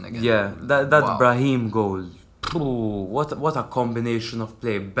last season again. Yeah, that Wow. Brahim goal. Ooh, what a combination of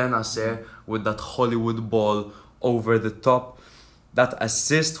play. Benacer with that Hollywood ball over the top. That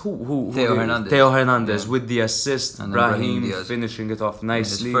assist, who Theo Hernandez. Theo Hernandez Yeah. with the assist. And then Brahim Brahim Diaz. finishing it off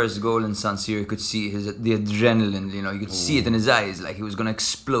nicely. His first goal in San Siro, you could see the adrenaline, you could see it in his eyes, like he was going to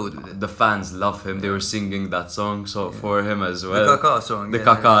explode with it. The fans love him. They were singing that song for him as well. The Kaká song. The yeah,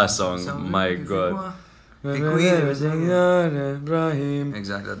 Kaká yeah. song. My God. Brahim.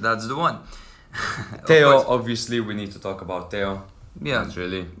 Exactly, that's the one. Theo, Of course. obviously, we need to talk about Theo. Yeah,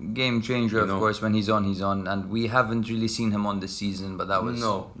 Naturally. game changer, of course. When he's on, and we haven't really seen him on this season, but that was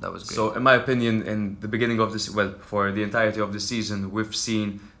great. So, in my opinion, in the beginning of this, for the entirety of the season, we've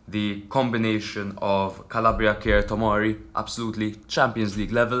seen the combination of Calabria, Kier, Tomori, absolutely Champions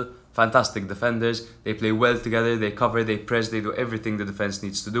League level, fantastic defenders. They play well together, they cover, they press, they do everything the defense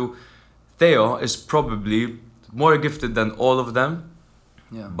needs to do. Theo is probably more gifted than all of them.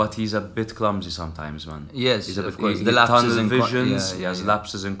 Yeah. But he's a bit clumsy sometimes, man. Yes, he's a of bit, course. He The lapses tunnel in visions. He has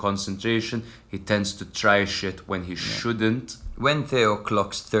lapses in concentration. He tends to try shit when he shouldn't. When Theo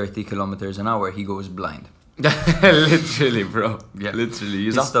clocks 30 kilometers an hour, he goes blind. Literally, bro. Yeah. Literally,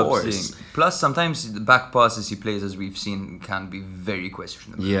 he's He a stops horse. seeing. Plus, sometimes the back passes he plays, as we've seen, can be very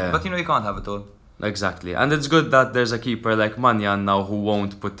questionable. Yeah. But you can't have it all. Exactly, and it's good that there's a keeper like Manyan now who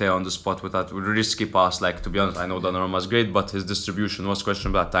won't put Theo on the spot with that risky pass. Like, to be honest, I know Donnarumma's great, but his distribution was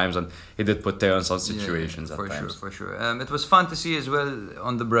questionable at times, and he did put Theo in some situations at times. For sure. It was fun to see as well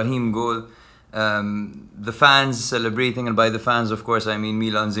on the Brahim goal. The fans celebrating, and by the fans, of course, I mean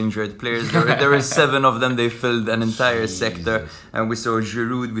Milan's injured players. There were 7 of them. They filled an entire sector, and we saw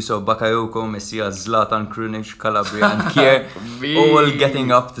Giroud, we saw Bakayoko, Messias, Zlatan, Krunic, Calabria, and Kier all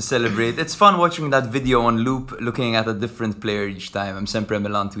getting up to celebrate. It's fun watching that video on loop, looking at a different player each time. Sempre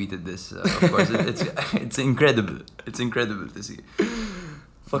Milan tweeted this. Of course, it's incredible. It's incredible to see.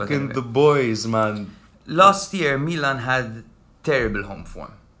 Fucking the boys, man. Last year, Milan had terrible home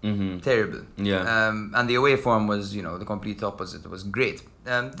form. Terrible. Yeah. And the away form was, the complete opposite. It was great.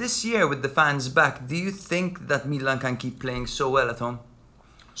 This year, with the fans back, do you think that Milan can keep playing so well at home?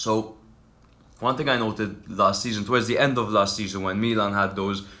 So, one thing I noted last season, towards the end of last season, when Milan had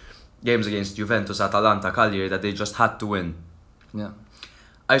those games against Juventus, Atalanta, Cagliari, that they just had to win. Yeah.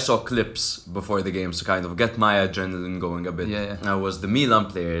 I saw clips before the games to kind of get my adrenaline going a bit. Yeah. And it was the Milan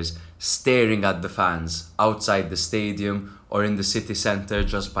players staring at the fans outside the stadium or in the city centre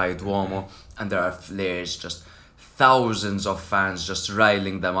just by Duomo, and there are flares, just thousands of fans just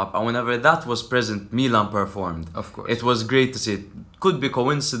riling them up. And whenever that was present, Milan performed. Of course. It was great to see. It could be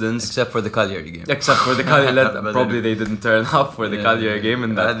coincidence. Except for the Cagliari game. Except for the Cagliari, probably they didn't turn up for the Cagliari game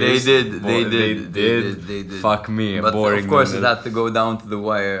in that case. They did. Fuck me, but boring. Of course, minute. it had to go down to the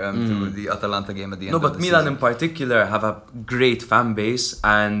wire to the Atalanta game at the end. No, of but the Milan season. in particular have a great fan base,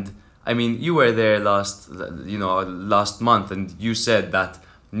 and I mean, you were there last month, and you said that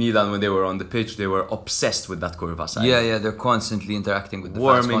Milan, when they were on the pitch, they were obsessed with that curva side. Yeah, they're constantly interacting with the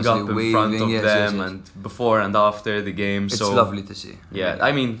warming fans, up constantly in front waving, of them, and before and after the game. It's so lovely to see. Yeah,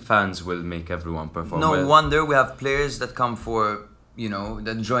 I mean, fans will make everyone perform. No well. wonder we have players that come for,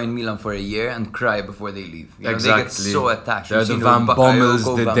 that join Milan for a year and cry before they leave. Exactly. They get so attached. They're We've the seen Van Bommels,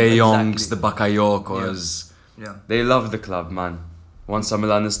 Bakayoko, the De Jongs, the Bakayokos. Yeah. They love the club, man. Once a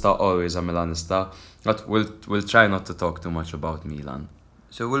Milanista, always a Milanista. But we'll try not to talk too much about Milan.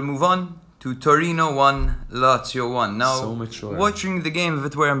 So we'll move on to Torino 1, Lazio 1. Now, So mature. watching the game, if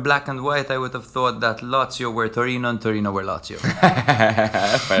it were in black and white, I would have thought that Lazio were Torino and Torino were Lazio.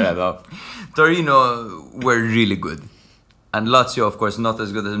 Fair enough. Torino were really good. And Lazio, of course, not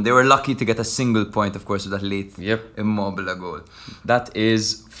as good as them. They were lucky to get a single point, of course, with that late Immobile goal. That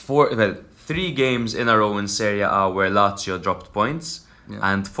is 3 games in a row in Serie A where Lazio dropped points,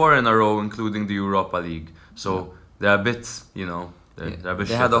 and 4 in a row, including the Europa League. So they're a bit, they're a bit They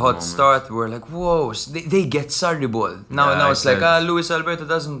shit had at a the hot moment. start. We're like, whoa, they get Sarri ball. Now it's like, Luis Alberto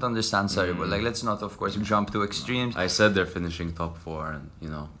doesn't understand Sarri ball. Like, let's not, of course, jump to extremes. I said they're finishing top 4, and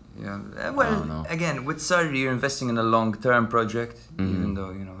Yeah. Well, again, with Sarri, you're investing in a long-term project, even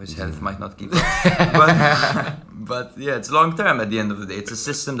though his health might not keep up. But yeah, it's long-term at the end of the day. It's a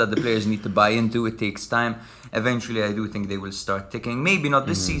system that the players need to buy into. It takes time. Eventually, I do think they will start ticking. Maybe not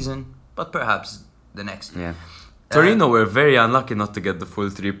this season, but perhaps the next. Yeah. Torino were very unlucky not to get the full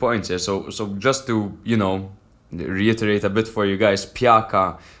 3 points here. So just to reiterate a bit for you guys,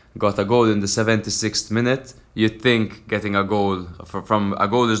 Piaka got a goal in the 76th minute. you'd think getting a goal from a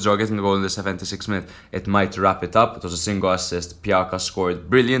goalless draw, getting a goal in the 76th minute, it might wrap it up. It was a single assist. Piaka scored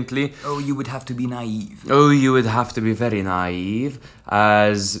brilliantly. Oh, you would have to be naive. Oh, you would have to be very naive,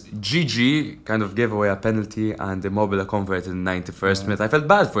 as Gigi kind of gave away a penalty and Immobile converted in the 91st minute. I felt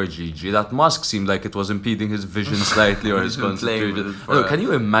bad for Gigi. That mask seemed like it was impeding his vision slightly or his concentration. Oh, can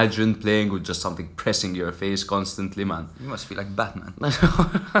you imagine playing with just something pressing your face constantly, man? You must feel like Batman.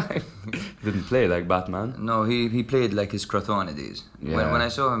 Didn't play like Batman. No, he played like his Crotone days. Yeah. When I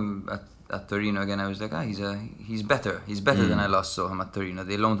saw him at Torino again, I was like, he's better. He's better than I last saw him at Torino.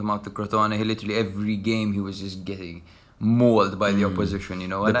 They loaned him out to Crotone. He literally every game he was just getting mauled by the opposition, you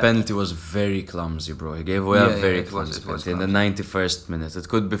know. The penalty was very clumsy, bro. He gave away a very clumsy penalty in the 91st minute. It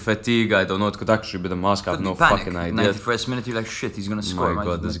could be fatigue, I don't know. It could actually be the mask. I have no fucking idea. 91st minute, you're like, shit, he's gonna score. My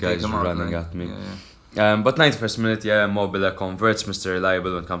God, this guy's running at me. Yeah. But 91st minute, Immobile converts, Mr.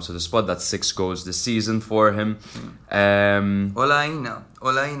 Reliable when it comes to the spot. That's 6 goals this season for him. Olaina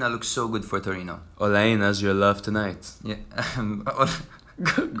looks so good for Torino. Olaina's your love tonight. Yeah.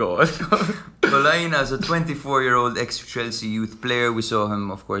 Go on. Olaina is a 24-year-old ex-Chelsea youth player. We saw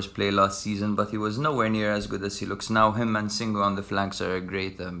him, of course, play last season, but he was nowhere near as good as he looks now. Him and Singo on the flanks are a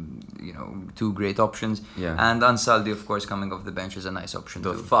great, two great options. Yeah. And Ansaldi, of course, coming off the bench is a nice option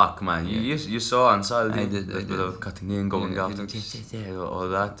The too. fuck, man. You saw Ansaldi? I did. Cutting in, going out. All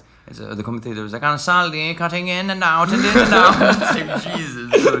that. The commentator was like, Ansaldi cutting in and out and in and out. It's like,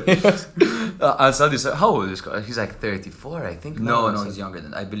 Jesus. Ansaldi, how old is he? He's like 34, I think. No, he's younger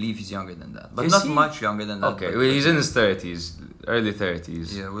than that. I believe he's younger than that. But Is not he? much younger than that. Okay, well, he's in his 30s, early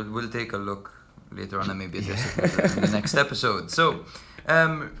 30s. Yeah, we'll take a look later on and maybe address it in the next episode. So,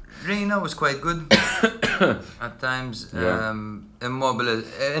 Reina was quite good at times. Yeah. Immobile,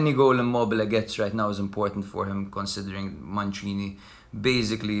 any goal Immobile gets right now is important for him, considering Mancini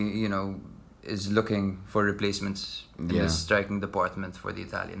basically, is looking for replacements in the striking department for the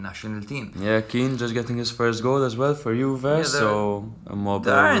Italian national team. Yeah, Keane just getting his first goal as well for Juve, so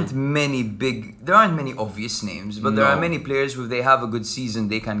Immobile. There aren't many obvious names, but there are many players who, if they have a good season,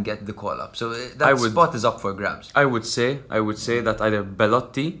 they can get the call up. So that spot is up for grabs. I would say that either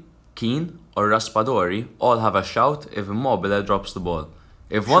Belotti, Keane, or Raspadori all have a shout if Immobile drops the ball.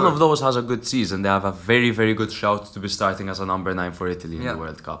 If one of those has a good season, they have a very, very good shout to be starting as a number 9 for Italy in the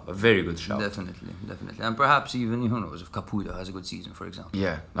World Cup. A very good shout. Definitely. And perhaps even, who knows, if Caputo has a good season, for example.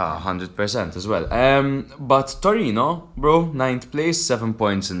 Yeah, 100% as well. But Torino, bro, 9th place, 7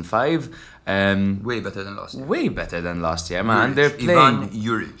 points in 5. Way better than last year. Way better than last year, man. Ivan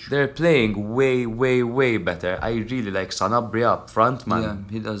Juric. They're playing way, way, way better. I really like Sanabria up front, man.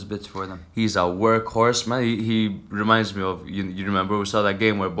 Yeah, he does bits for them. He's a workhorse, man. He reminds me of, you remember we saw that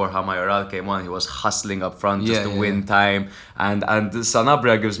game where Borja Mayoral came on. He was hustling up front just to win time. And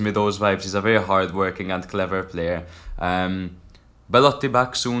Sanabria gives me those vibes. He's a very hard-working and clever player. Belotti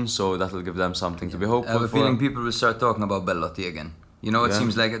back soon, so that'll give them something to be hopeful for. I have a feeling people will start talking about Belotti again. It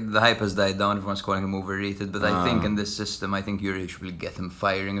seems like the hype has died down. Everyone's calling him overrated. But I think in this system, Juric will get him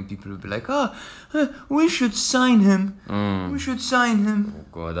firing. And people will be like, we should sign him. We should sign him. Oh,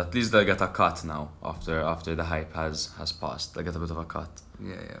 God. At least they'll get a cut now after the hype has passed. They'll get a bit of a cut.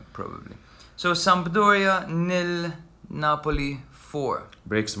 Yeah, probably. So Sampdoria 0, Napoli 4.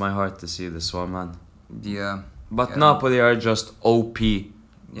 Breaks my heart to see this one, man. Yeah. But Napoli are just OP.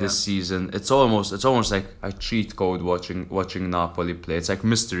 This season, it's almost like a cheat code watching Napoli play. It's like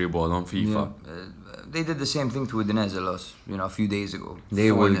mystery ball on FIFA. Yeah. They did the same thing to Udinese loss, a few days ago. They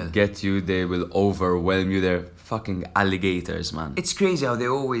will get you. They will overwhelm you. They're fucking alligators, man. It's crazy how they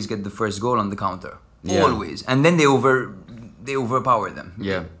always get the first goal on the counter. Yeah. Always, and then they overpower them.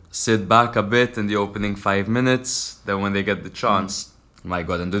 Yeah, sit back a bit in the opening 5 minutes. Then when they get the chance, my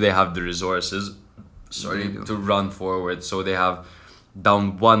God, and do they have the resources? To run forward. So they have.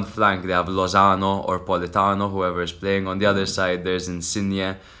 Down one flank, they have Lozano or Politano, whoever is playing. On the other side, there's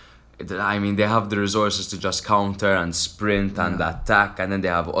Insigne. I mean, they have the resources to just counter and sprint and attack. And then they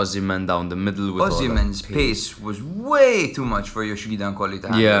have Osimhen down the middle. With Osimhen's pace was way too much for Yoshida and Colley to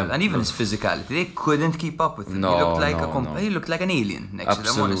handle. Yeah. And even his physicality. They couldn't keep up with him. He looked like an alien next to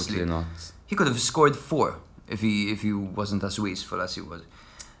them, honestly. Absolutely not. He could have scored 4 if he wasn't as wasteful as he was.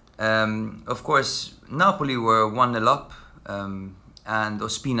 Of course, Napoli were 1-0 up. And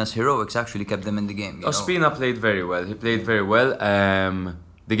Ospina's heroics actually kept them in the game. Ospina played very well. He played very well.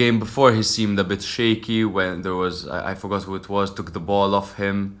 The game before, he seemed a bit shaky when there was, I forgot who it was, took the ball off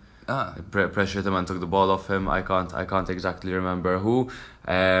him. pressured him and took the ball off him. I can't exactly remember who,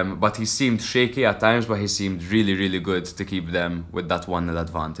 but he seemed shaky at times, but he seemed really, really good to keep them with that 1-0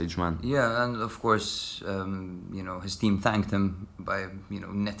 advantage, man. Yeah, and of course, his team thanked him by,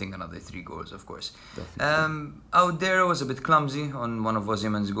 netting another 3 goals, of course. Audero was a bit clumsy on one of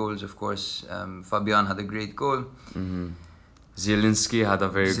Osimhen's goals, of course. Fabian had a great goal. Mm-hmm. Zielinski had a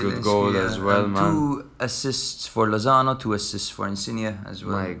very good goal as well, man. 2 assists for Lozano, 2 assists for Insigne as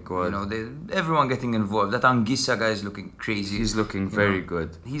well. My God. Everyone getting involved. That Anguissa guy is looking crazy. He's looking very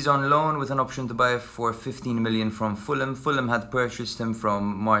good. He's on loan with an option to buy for 15 million from Fulham. Fulham had purchased him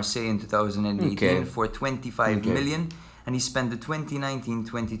from Marseille in 2018 for 25 million. And he spent the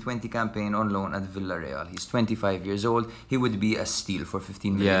 2019-2020 campaign on loan at Villarreal. He's 25 years old. He would be a steal for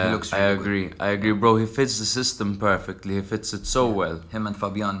 15 million. Yeah, he looks really good. I agree, bro. He fits the system perfectly. He fits it so well. Him and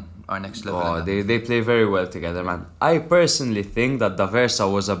Fabian are next level. Oh, they play very well together, man. I personally think that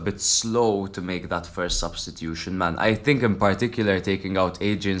D'Aversa was a bit slow to make that first substitution, man. I think in particular taking out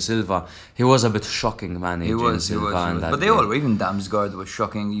Adrian Silva, he was a bit shocking, man. He was. But they all were. Even Damsgaard was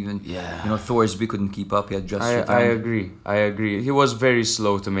shocking. Even Thorsby couldn't keep up. He had just returned. I agree. He was very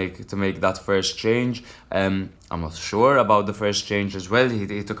slow to make that first change. I'm not sure about the first change as well.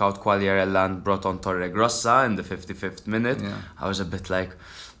 He took out Quagliarella and brought on Torregrossa in the 55th minute. Yeah. I was a bit like,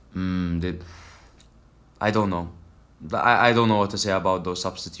 I don't know. I don't know what to say about those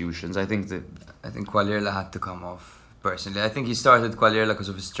substitutions. I think Quagliarella had to come off. Personally, I think he started Quagliarella because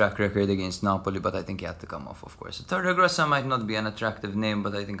of his track record against Napoli, but I think he had to come off, of course. Torregrossa might not be an attractive name,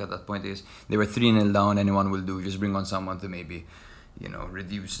 but I think at that point they were 3-0 down. Anyone will do. Just bring on someone to maybe,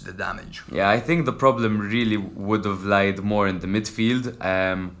 reduce the damage. Yeah, I think the problem really would have lied more in the midfield.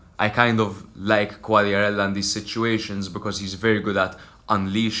 I kind of like Quagliarella in these situations because he's very good at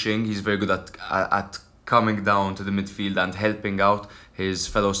unleashing. He's very good at coming down to the midfield and helping out his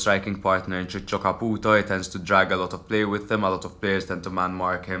fellow striking partner in Ciccio Caputo. He tends to drag a lot of play with him. A lot of players tend to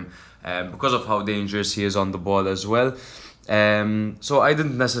man-mark him because of how dangerous he is on the ball as well. So I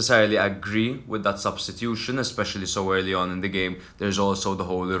didn't necessarily agree with that substitution, especially so early on in the game. There's also the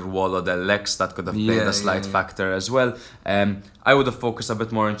whole Ruolo del Lex that could have played a slight factor as well. I would have focused a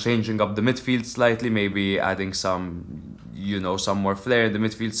bit more on changing up the midfield slightly, maybe adding some more flair in the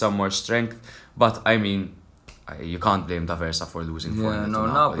midfield, some more strength. But I mean, you can't blame D'Aversa for losing 4-0 to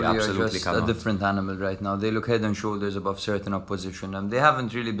Napoli. Napoli are just a different animal right now. They look head and shoulders above certain opposition, and they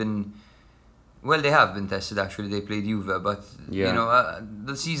haven't really been. Well, they have been tested actually. They played Juve, but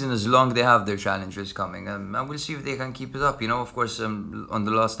the season is long. They have their challenges coming, and we'll see if they can keep it up. Of course, on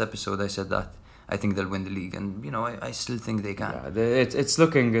the last episode I said that I think they'll win the league, and I still think they can. Yeah,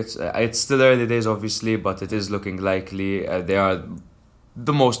 it's still early days, obviously, but it is looking likely. They are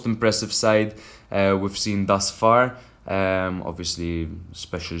the most impressive side we've seen thus far. Obviously,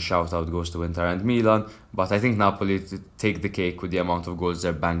 special shout out goes to Inter and Milan, but I think Napoli take the cake with the amount of goals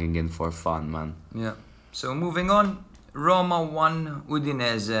they're banging in for fun, man. Yeah. So moving on, Roma 1,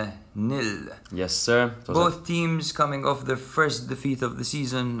 Udinese 0. Yes, sir. Both teams coming off their first defeat of the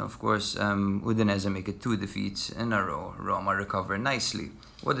season. Of course, Udinese make it 2 defeats in a row. Roma recover nicely.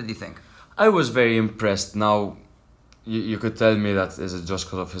 What did you think? I was very impressed. Now, you could tell me that is it just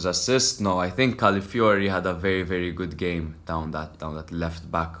because of his assist? No, I think Calafiori had a very, very good game down that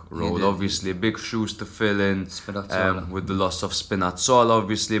left back road. Obviously, big shoes to fill in with the loss of Spinazzola.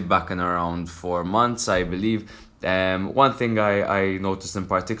 Obviously, back in around 4 months, I believe. One thing I noticed in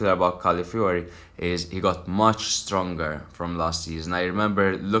particular about Calafiori is he got much stronger from last season. I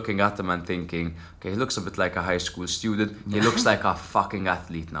remember looking at him and thinking, okay, he looks a bit like a high school student. He looks like a fucking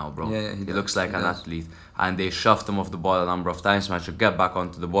athlete now, bro. Yeah, he looks like an athlete. And they shoved him off the ball a number of times. Managed to get back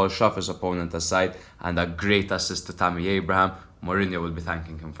onto the ball, shove his opponent aside, and a great assist to Tammy Abraham. Mourinho will be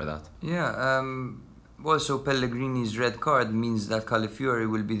thanking him for that. Yeah, also Pellegrini's red card means that Calafiori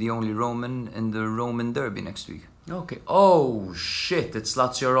will be the only Roman in the Roman derby next week. Okay. Oh shit! It's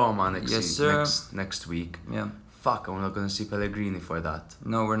Lazio Roma next week. Yeah. Fuck! I'm not gonna see Pellegrini for that.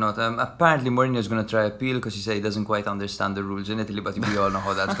 No, we're not. Apparently, Mourinho's gonna try appeal because he said he doesn't quite understand the rules in Italy, but we all know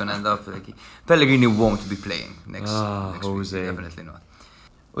how that's gonna end up. Pellegrini won't be playing next week. Definitely not.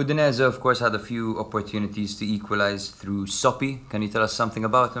 Udinese, of course, had a few opportunities to equalize through Soppi. Can you tell us something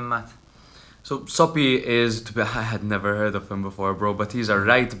about him, Matt? So Soppi I had never heard of him before, bro, but he's a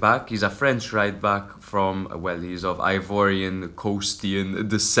right back. He's a French right back he's of Ivorian Coastian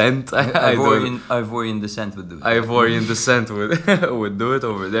descent. Ivorian descent would do it. Ivorian descent would do it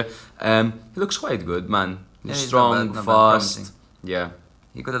over there. He looks quite good, man. He's strong, fast. Yeah.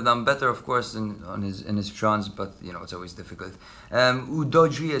 He could have done better, of course, in his chance, but it's always difficult.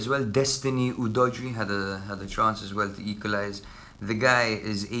 Udogie as well, Destiny Udogie had a chance as well to equalize. The guy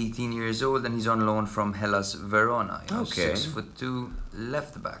is 18 years old and he's on loan from Hellas Verona. Okay. 6'2",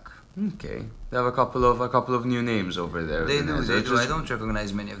 left back. Okay, they have a couple of new names over there. They do. I don't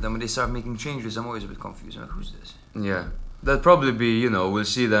recognize many of them. When they start making changes, I'm always a bit confused. I'm like, who's this? Yeah, that'll probably be, we'll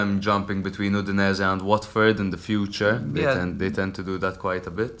see them jumping between Udinese and Watford in the future. They tend to do that quite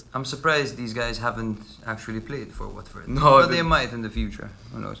a bit. I'm surprised these guys haven't actually played for Watford. No, but they might in the future.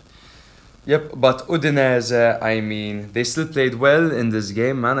 Who knows? Yep, but Udinese, I mean, they still played well in this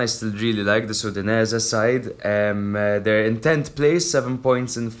game, man. I still really like this Udinese side. They're in 10th place, 7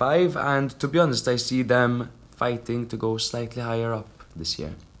 points in 5, and to be honest, I see them fighting to go slightly higher up this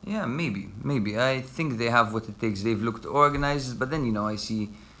year. Yeah, maybe. I think they have what it takes. They've looked organized, but then I see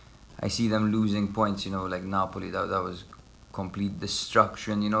them losing points. Like Napoli, that was complete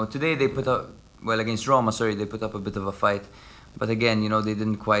destruction. Today they put up against Roma. Sorry, they put up a bit of a fight, but again, they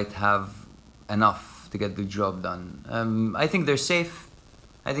didn't quite have enough to get the job done. I think they're safe.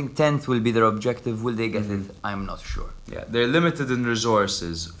 I think 10th will be their objective. Will they get it? I'm not sure. Yeah, they're limited in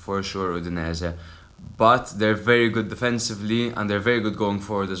resources for sure, Udinese, but they're very good defensively and they're very good going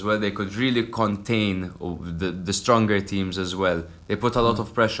forward as well. They could really contain the stronger teams as well. They put a lot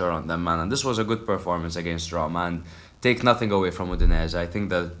of pressure on them, man, and this was a good performance against Roma. And take nothing away from Udinese. I think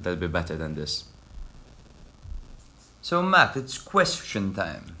they'll be better than this. So Matt, it's question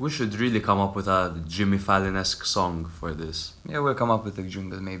time. We should really come up with a Jimmy Fallon-esque song for this. Yeah, we'll come up with a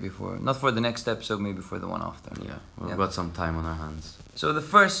jingle maybe not for the next episode, maybe for the one after. Yeah, we've got some time on our hands. So the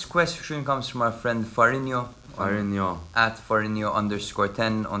first question comes from our friend Farinho. At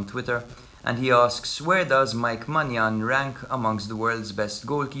Farinho_10 on Twitter. And he asks, where does Mike Maignan rank amongst the world's best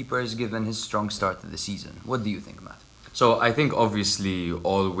goalkeepers given his strong start to the season? What do you think, Matt? So I think obviously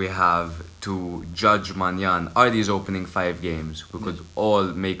all we have to judge Maignan are these opening 5 games. We could all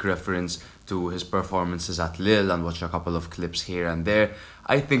make reference to his performances at Lille and watch a couple of clips here and there.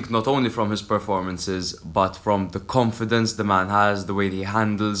 I think not only from his performances, but from the confidence the man has, the way he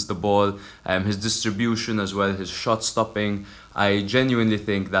handles the ball, his distribution as well, his shot stopping. I genuinely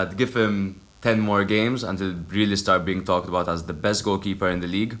think that give him 10 more games and he'll really start being talked about as the best goalkeeper in the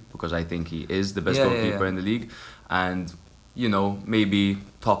league, because I think he is the best goalkeeper in the league. And, maybe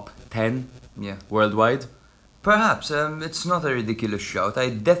top 10 worldwide. Perhaps. It's not a ridiculous shout. I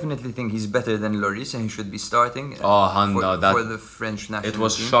definitely think he's better than Lloris and he should be starting for the French national team. It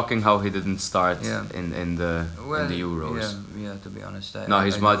was shocking how he didn't start in the Euros. Yeah, to be honest.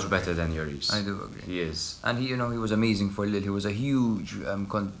 He's much better than Lloris. I do agree. He is. And he was amazing for Lille. He was a huge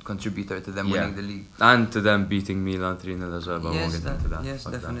contributor to them winning the league. And to them beating Milan 3-0 as well, but we'll get into that. Yes,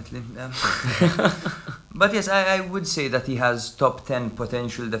 definitely. But yes, I would say that he has top 10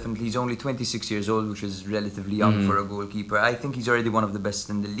 potential, definitely. He's only 26 years old, which is relatively young for a goalkeeper. I think he's already one of the best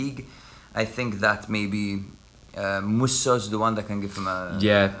in the league. I think that maybe Musso's the one that can give him a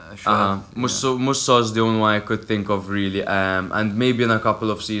shot. Musso's the only one I could think of really. And maybe in a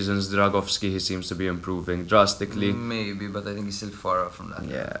couple of seasons, Dragovski, he seems to be improving drastically. Maybe, but I think he's still far off from that.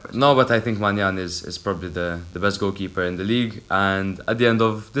 Yeah. No, but I think Maignan is probably the best goalkeeper in the league. And at the end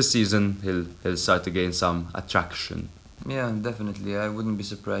of this season, he'll start to gain some attraction. Yeah, definitely. I wouldn't be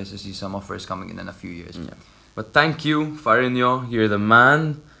surprised to see some offers coming in a few years. Yeah. But thank you, Farinho. You're the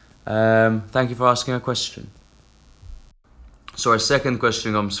man. Thank you for asking a question. So our second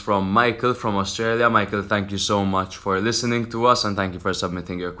question comes from Michael from Australia. Michael, thank you so much for listening to us and thank you for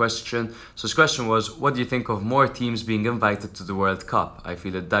submitting your question. So his question was, what do you think of more teams being invited to the World Cup? I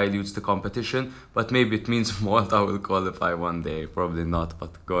feel it dilutes the competition, but maybe it means Malta will qualify one day. Probably not, but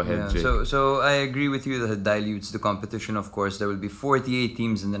go ahead, Jake. So I agree with you that it dilutes the competition. Of course, there will be 48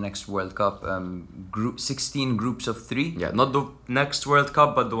 teams in the next World Cup. 16 groups of 3. Yeah, not the next World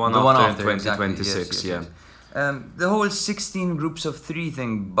Cup, but the one after in 2026. Exactly. Yes. The whole 16 groups of 3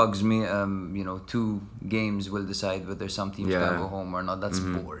 thing bugs me. 2 games will decide whether some teams can go home or not. That's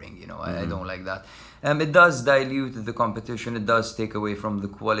boring. I don't like that. It does dilute the competition. It does take away from the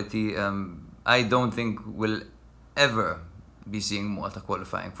quality. I don't think we'll ever be seeing Malta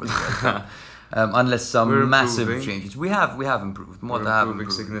qualifying for the World Cup. Unless some massive changes. We have improved. Malta have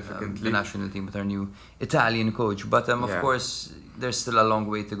improved significantly. The national team with our new Italian coach. But of course, there's still a long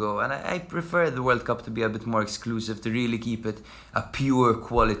way to go. And I prefer the World Cup to be a bit more exclusive, to really keep it a pure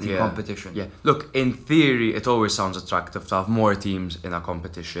quality competition. Yeah. Look, in theory, it always sounds attractive to have more teams in a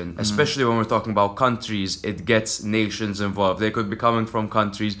competition. Especially when we're talking about countries, it gets nations involved. They could be coming from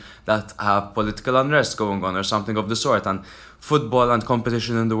countries that have political unrest going on or something of the sort. And football and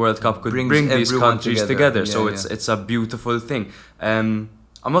competition in the World Cup could bring these countries together. So it's a beautiful thing. I'm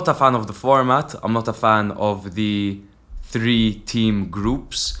not a fan of the format. I'm not a fan of the 3-team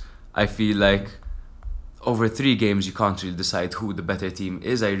groups. I feel like over 3 games you can't really decide who the better team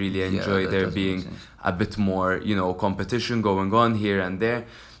is. I really enjoy there being a bit more, competition going on here and there.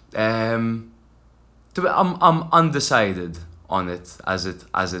 I'm undecided on it as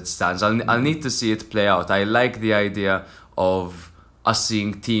it stands. I'll need to see it play out. I like the idea of us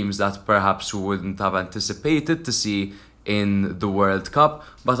seeing teams that perhaps we wouldn't have anticipated to see in the World Cup,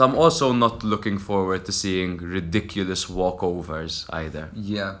 but I'm also not looking forward to seeing ridiculous walkovers either.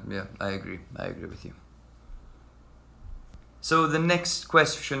 Yeah, I agree with you. So the next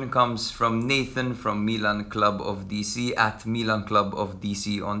question comes from Nathan from Milan Club of DC at Milan Club of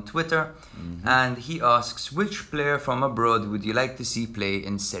DC on Twitter, and he asks, which player from abroad would you like to see play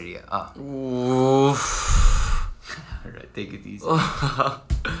in Serie A? Alright, take it easy.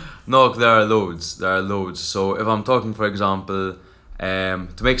 No, there are loads. So if I'm talking, for example,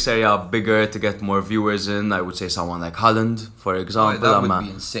 to make Serie A bigger, to get more viewers in, I would say someone like Haaland, for example. That would be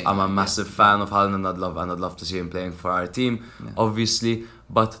insane. I'm a massive fan of Haaland, and I'd love to see him playing for our team, obviously.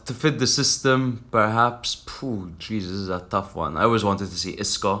 But to fit the system, perhaps, Jesus, this is a tough one. I always wanted to see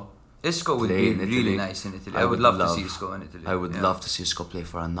Isco. Isco would be really nice in Italy. I would love to see Isco in Italy. I would love to see Isco play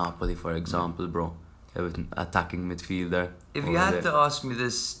for a Napoli, for example, bro. With an attacking midfielder. If you had to ask me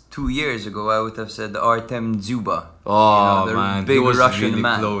this 2 years ago, I would have said Artem Dzyuba. Oh, man. Big he was Russian really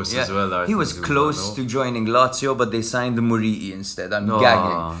man. close as well, Artem he was Dzyuba, close to joining Lazio, but they signed Muriqi instead. I'm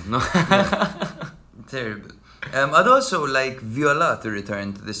gagging. No. Terrible. I'd also like Viola to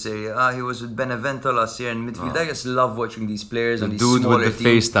return to the Serie A. He was with Benevento last year in midfield. I just love watching these players on these dude smaller with the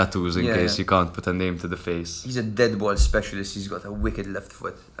teams. face tattoos, in case you can't put a name to the face. He's a dead ball specialist. He's got a wicked left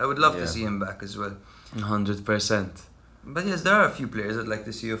foot. I would love to see him back as well. 100%. But yes, there are a few players I'd like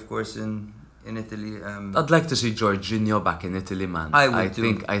to see, of course, in Italy. I'd like to see Jorginho back in Italy, man. I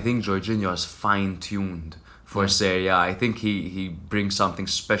think Jorginho is fine-tuned for Serie A. I think he brings something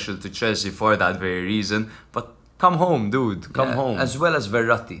special to Chelsea for that very reason. But come home, dude. Come home. As well as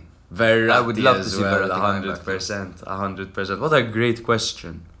Verratti. I would love to see Verratti. 100%. What a great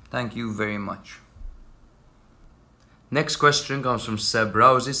question. Thank you very much. Next question comes from Seb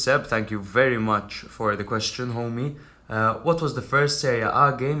Rousey. Seb, thank you very much for the question, homie. What was the first Serie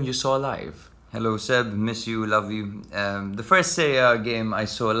A game you saw live? Hello Seb, miss you, love you. The first Serie A game I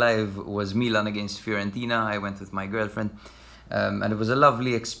saw live was Milan against Fiorentina. I went with my girlfriend, and it was a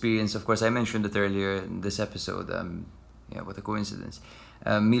lovely experience. Of course, I mentioned it earlier in this episode. What a coincidence.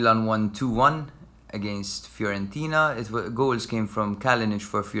 Milan won 2-1 against Fiorentina. Goals came from Kalinic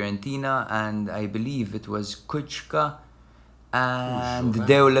for Fiorentina, and I believe it was Kuchka and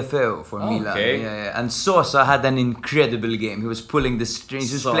Deulofeu for Milan. And Sosa had an incredible game. He was pulling the strings.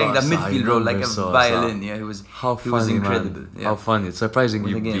 He was playing that midfield role like a violin. Yeah, he was incredible. Yeah. How funny! It's surprising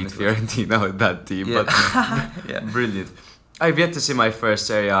you beat Fiorentina with that team, but brilliant. I've yet to see my first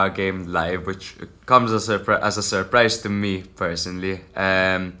Serie A game live, which comes as a surprise to me personally.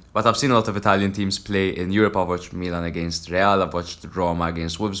 But I've seen a lot of Italian teams play in Europe. I've watched Milan against Real, I've watched Roma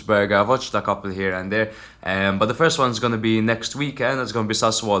against Wolfsburg, I've watched a couple here and there. But the first one's going to be next weekend. It's going to be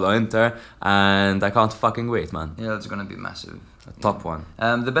Sassuolo Inter, and I can't fucking wait, man. Yeah, it's going to be massive. Top one.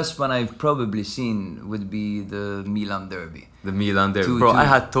 The best one I've probably seen would be the Milan Derby. The Milan Derby. Bro, I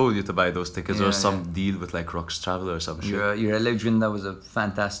had told you to buy those tickets. There was some deal with like Rox Travel or some shit. You're a legend. That was a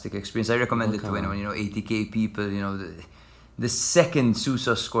fantastic experience. I recommend it to anyone. 80k people. The second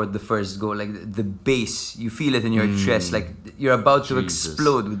Sousa scored the first goal, like the bass, you feel it in your chest, like you're about to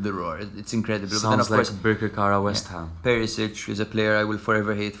explode with the roar. It's incredible. Sounds but then, of like course, Birkirkara West Ham. Perisic is a player I will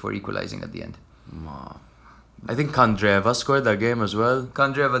forever hate for equalizing at the end. I think Kandreva scored that game as well.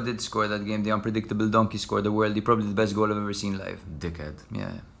 Kandreva did score that game. The unpredictable donkey scored the worldie. Probably the best goal I've ever seen live. Dickhead.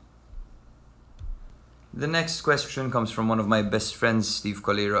 Yeah. The next question comes from one of my best friends, Steve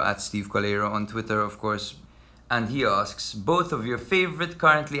Colero, at Steve Colero on Twitter, of course. And he asks, both of your favorite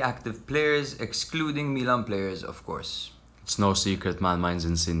currently active players, excluding Milan players, of course. It's no secret, man. Mine's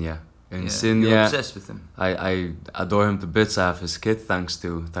Insigne. You're obsessed with him. I adore him to bits. I have his kit thanks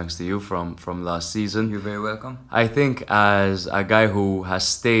to you from last season. You're very welcome. I think as a guy who has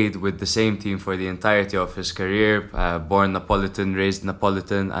stayed with the same team for the entirety of his career, born Neapolitan, raised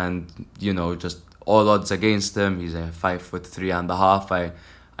Neapolitan, and just all odds against him. He's a 5'3.5".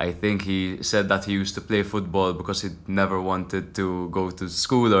 I think he said that he used to play football because he never wanted to go to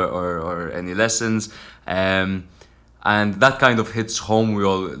school or any lessons. And that kind of hits home. We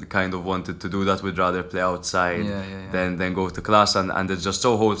all kind of wanted to do that. We'd rather play outside than go to class. And it's just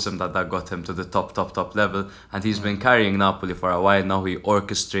so wholesome that got him to the top level. And he's been carrying Napoli for a while now. He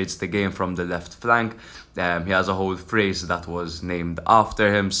orchestrates the game from the left flank. He has a whole phrase that was named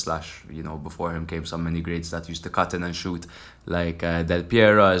after him, / before him came so many greats that used to cut in and shoot, like Del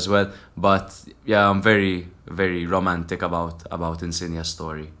Piero as well. But yeah, I'm very, very romantic about Insigne's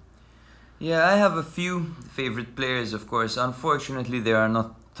story. Yeah, I have a few favorite players, of course. Unfortunately, they are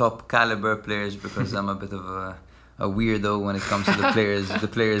not top caliber players because I'm a bit of a weirdo when it comes to the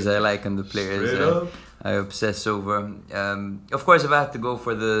players I like and the players I obsess over. Of course, if I had to go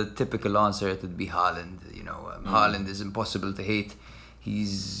for the typical answer, it would be Haaland. Haaland is impossible to hate.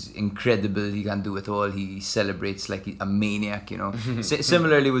 He's incredible. He can do it all. He celebrates like a maniac.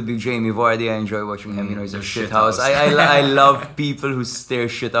 Similarly would be Jamie Vardy. I enjoy watching him. He's a shithouse. I love people who stare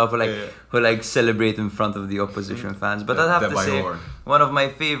shit up or who celebrate in front of the opposition fans. But I'd have to say one of my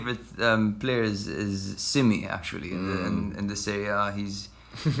favorite players is Simi, actually, in this area. He's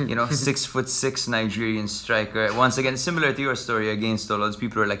 6'6" Nigerian striker. Once again, similar to your story against all odds,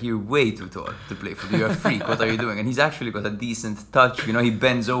 people are like, "You're way too tall to play football. You're a freak. What are you doing?" And he's actually got a decent touch. He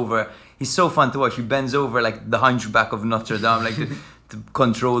bends over. He's so fun to watch. He bends over like the Hunchback of Notre Dame, to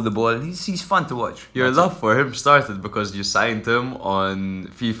control the ball. He's fun to watch. Your love for him started because you signed him on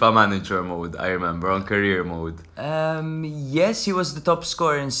FIFA Manager mode, I remember, on career mode. Yes, he was the top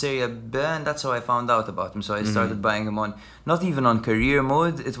scorer in Serie B, and that's how I found out about him. So I started buying him not even on career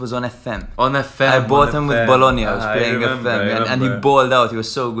mode, it was on FM. On FM. I bought him with Bologna. I was playing FM, and he balled out. He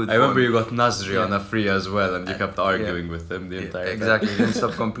was so good. I remember you got Nasri on a free as well, and you kept arguing with him the entire time. Exactly. He didn't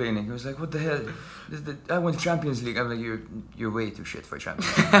stop complaining. He was like, "What the hell? I won Champions League." I'm like, "You're way too shit for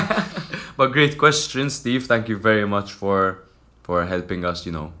Champions League." But great question, Steve. Thank you very much for helping us,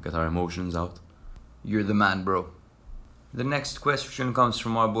 get our emotions out. You're the man, bro. The next question comes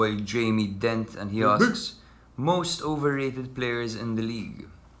from our boy Jamie Dent, and he asks, most overrated players in the league.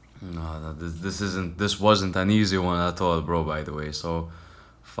 No, this wasn't an easy one at all, bro, by the way, so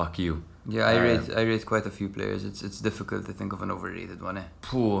fuck you. Yeah, I rate quite a few players. It's difficult to think of an overrated one.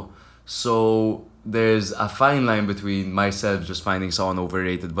 Poor. So there's a fine line between myself just finding someone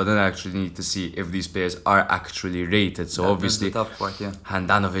overrated, but then I actually need to see if these players are actually rated. So obviously, that's the tough part, yeah.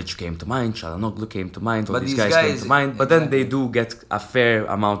 Handanovic came to mind, Çalhanoğlu came to mind, all these guys came to mind, but then they do get a fair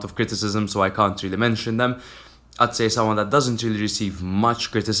amount of criticism, so I can't really mention them. I'd say someone that doesn't really receive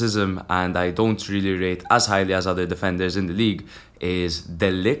much criticism and I don't really rate as highly as other defenders in the league is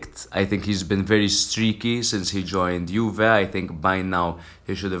De Ligt. I think he's been very streaky since he joined Juve. I think by now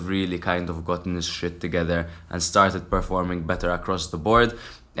he should have really kind of gotten his shit together and started performing better across the board.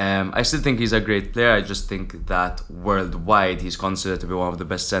 I still think he's a great player. I just think that worldwide he's considered to be one of the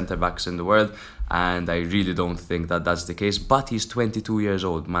best centre-backs in the world, and I really don't think that that's the case. But he's 22 years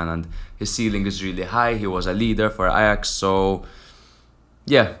old, man, and his ceiling is really high. He was a leader for Ajax, so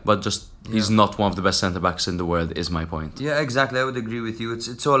yeah, but just he's not one of the best centre-backs in the world is my point. Yeah, exactly. I would agree with you.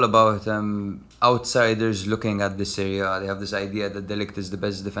 It's all about outsiders looking at this area. They have this idea that De Ligt is the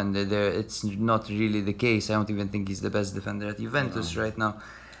best defender there. It's not really the case. I don't even think he's the best defender at Juventus right now.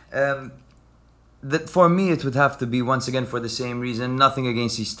 For me, it would have to be, once again, for the same reason. Nothing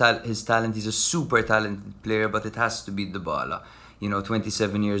against his talent. He's a super talented player, but it has to be Dybala.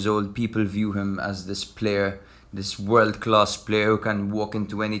 27 years old. People view him as this player, this world-class player who can walk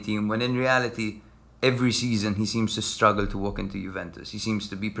into any team, when in reality, every season he seems to struggle to walk into Juventus. He seems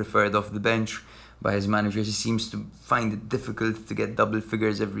to be preferred off the bench by his managers. He seems to find it difficult to get double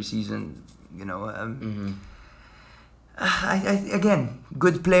figures every season. Again,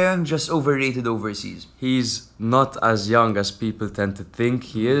 good player, just overrated overseas. He's not as young as people tend to think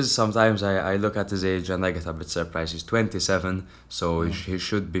he is. Sometimes I look at his age and I get a bit surprised. He's 27, so he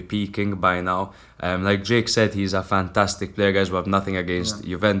should be peaking by now. Like Jake said, he's a fantastic player, guys. We have nothing against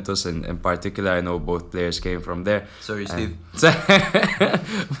Juventus in particular. I know both players came from there. Sorry, Steve.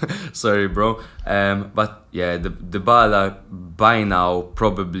 Sorry, bro. But yeah, Dybala by now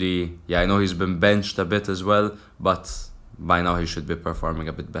probably, I know he's been benched a bit as well, but by now he should be performing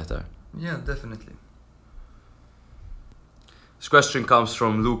a bit better. Yeah, definitely. This question comes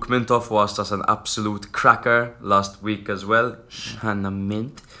from Luke Mintoff, who asked us an absolute cracker last week as well. Shanna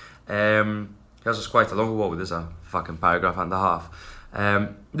Mint. He has us quite a long, whoa, this is a fucking paragraph and a half.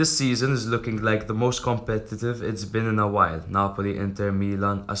 This season is looking like the most competitive it's been in a while. Napoli, Inter,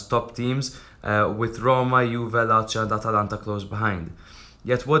 Milan as top teams, with Roma, Juve, Lazio and Atalanta close behind.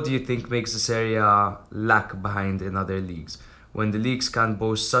 Yet what do you think makes the Serie A lag behind in other leagues, when the leagues can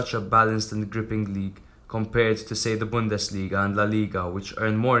boast such a balanced and gripping league compared to, say, the Bundesliga and La Liga, which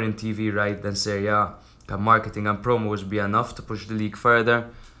earn more in TV right than Serie A? Can marketing and promos be enough to push the league further?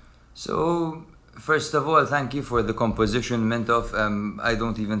 So, first of all, thank you for the composition, Mintoff. I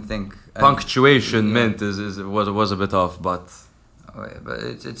don't even think... Punctuation, Mint, was a bit off, but... Oh, yeah, but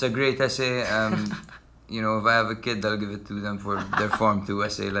it's a great essay. You know, if I have a kid, I'll give it to them for their Form 2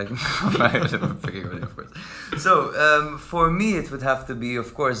 essay. Like, so, for me, it would have to be,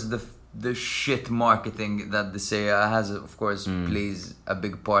 of course, the shit marketing that the Serie A has, of course, plays a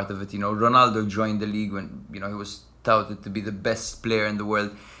big part of it. You know, Ronaldo joined the league when, you know, he was touted to be the best player in the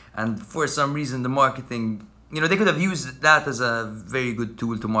world. And for some reason, the marketing, you know, they could have used that as a very good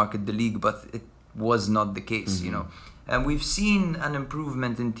tool to market the league, but it was not the case, you know. And we've seen an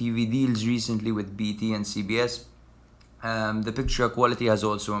improvement in TV deals recently with BT and CBS. The picture quality has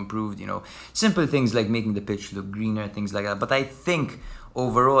also improved, you know. Simple things like making the pitch look greener, things like that. But I think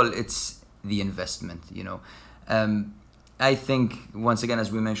overall it's the investment, you know. I think, once again,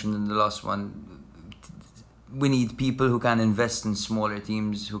 as we mentioned in the last one, we need people who can invest in smaller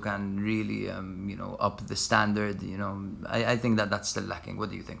teams, who can really, you know, up the standard, you know. I think that's still lacking.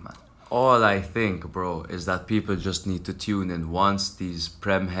 What do you think, man? All I think, bro, is that people just need to tune in once, these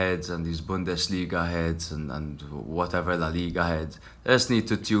Prem heads and these Bundesliga heads and whatever La Liga heads. They just need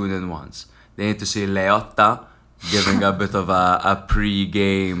to tune in once. They need to see Leotta giving a bit of a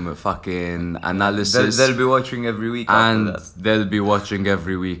pre-game fucking analysis. They'll be watching every week after that. They'll be watching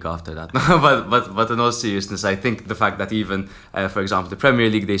every week after that. but in all seriousness, I think the fact that even, for example, the Premier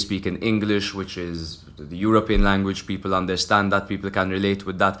League, they speak in English, which is the European language. People understand that. People can relate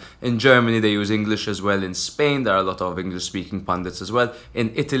with that. In Germany, they use English as well. In Spain, there are a lot of English-speaking pundits as well.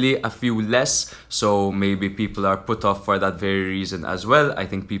 In Italy, a few less. So maybe people are put off for that very reason as well. I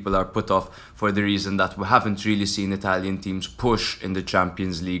think people are put off for the reason that we haven't really seen Italian teams push in the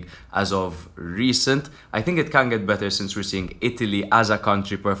Champions League as of recent. I think it can get better since we're seeing Italy as a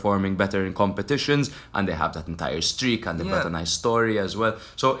country performing better in competitions, and they have that entire streak and they've got a nice story as well.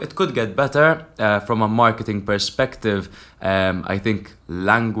 So it could get better from a marketing perspective. I think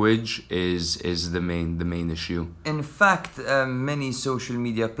language is the main issue. In fact, many social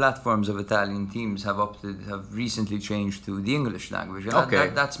media platforms of Italian teams have recently changed to the English language.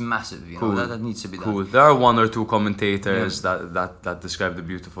 And that's massive, you know. That needs to be done. Cool. There are one or two commentators that describe the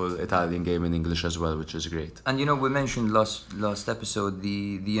beautiful Italian game in English as well, which is great. And you know, we mentioned last episode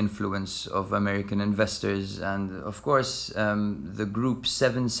the influence of American investors, and of course the group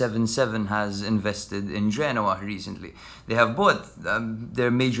 777 has invested in Genoa recently. They have bought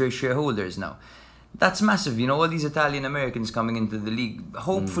their major shareholders now. That's massive, you know, all these Italian Americans coming into the league.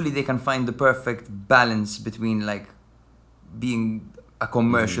 Hopefully they can find the perfect balance between like being a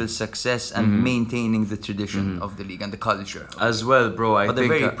commercial success and maintaining the tradition of the league and the culture. As well, bro. But they're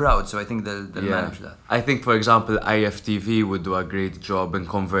very proud, so I think they'll manage that. I think, for example, IFTV would do a great job in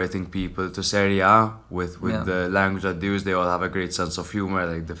converting people to Serie A with the language that they use. They all have a great sense of humor,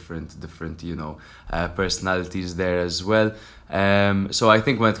 like different you know, personalities there as well. So I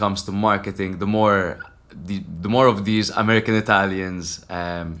think when it comes to marketing, the more of these American Italians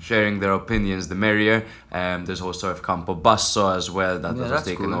sharing their opinions, the merrier. There's also sort of Campobasso as well that was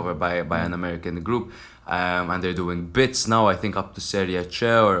taken over by an American group. And they're doing bits now, I think up to Serie C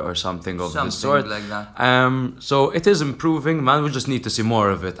or something of the sort. Like that. So it is improving, man. We just need to see more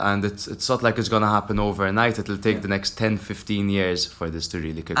of it. And it's not like it's going to happen overnight. It'll take the next 10-15 years for this to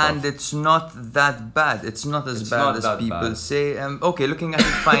really kick off. And it's not that bad. It's not as bad as people say. Okay, looking at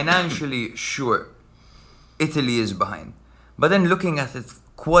it financially, sure. Italy is behind. But then looking at it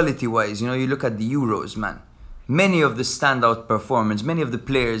quality-wise, you know, you look at the Euros, man. Many of the standout performance, many of the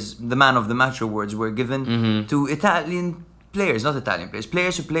players, the Man of the Match awards were given to Italian players, not Italian players,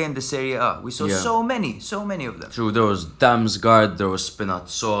 players who play in the Serie A. We saw so many of them. True, there was Damsgaard, there was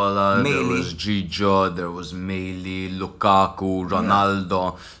Spinazzola, there was Gigio, there was Meli, Lukaku,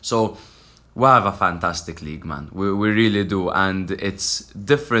 Ronaldo. So we have a fantastic league, man. We really do. And it's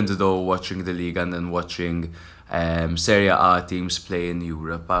different, though, watching the league and then watching Serie A teams play in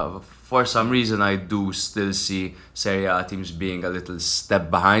Europe. For some reason, I do still see Serie A teams being a little step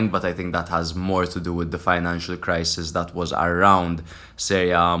behind, but I think that has more to do with the financial crisis that was around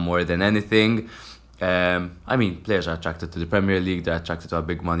Serie A more than anything. I mean, players are attracted to the Premier League, they're attracted to a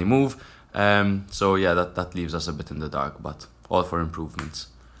big money move. So yeah, that leaves us a bit in the dark, but all for improvements.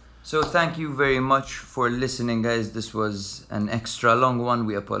 So thank you very much for listening, guys. This was an extra long one.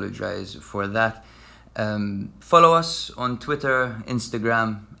 We apologize for that. Follow us on Twitter,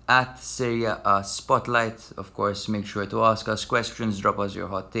 Instagram, at Serie A Spotlight. Of course, make sure to ask us questions, drop us your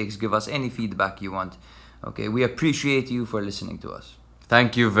hot takes, give us any feedback you want. Okay, we appreciate you for listening to us.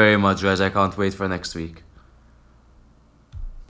 Thank you very much, guys. I can't wait for next week.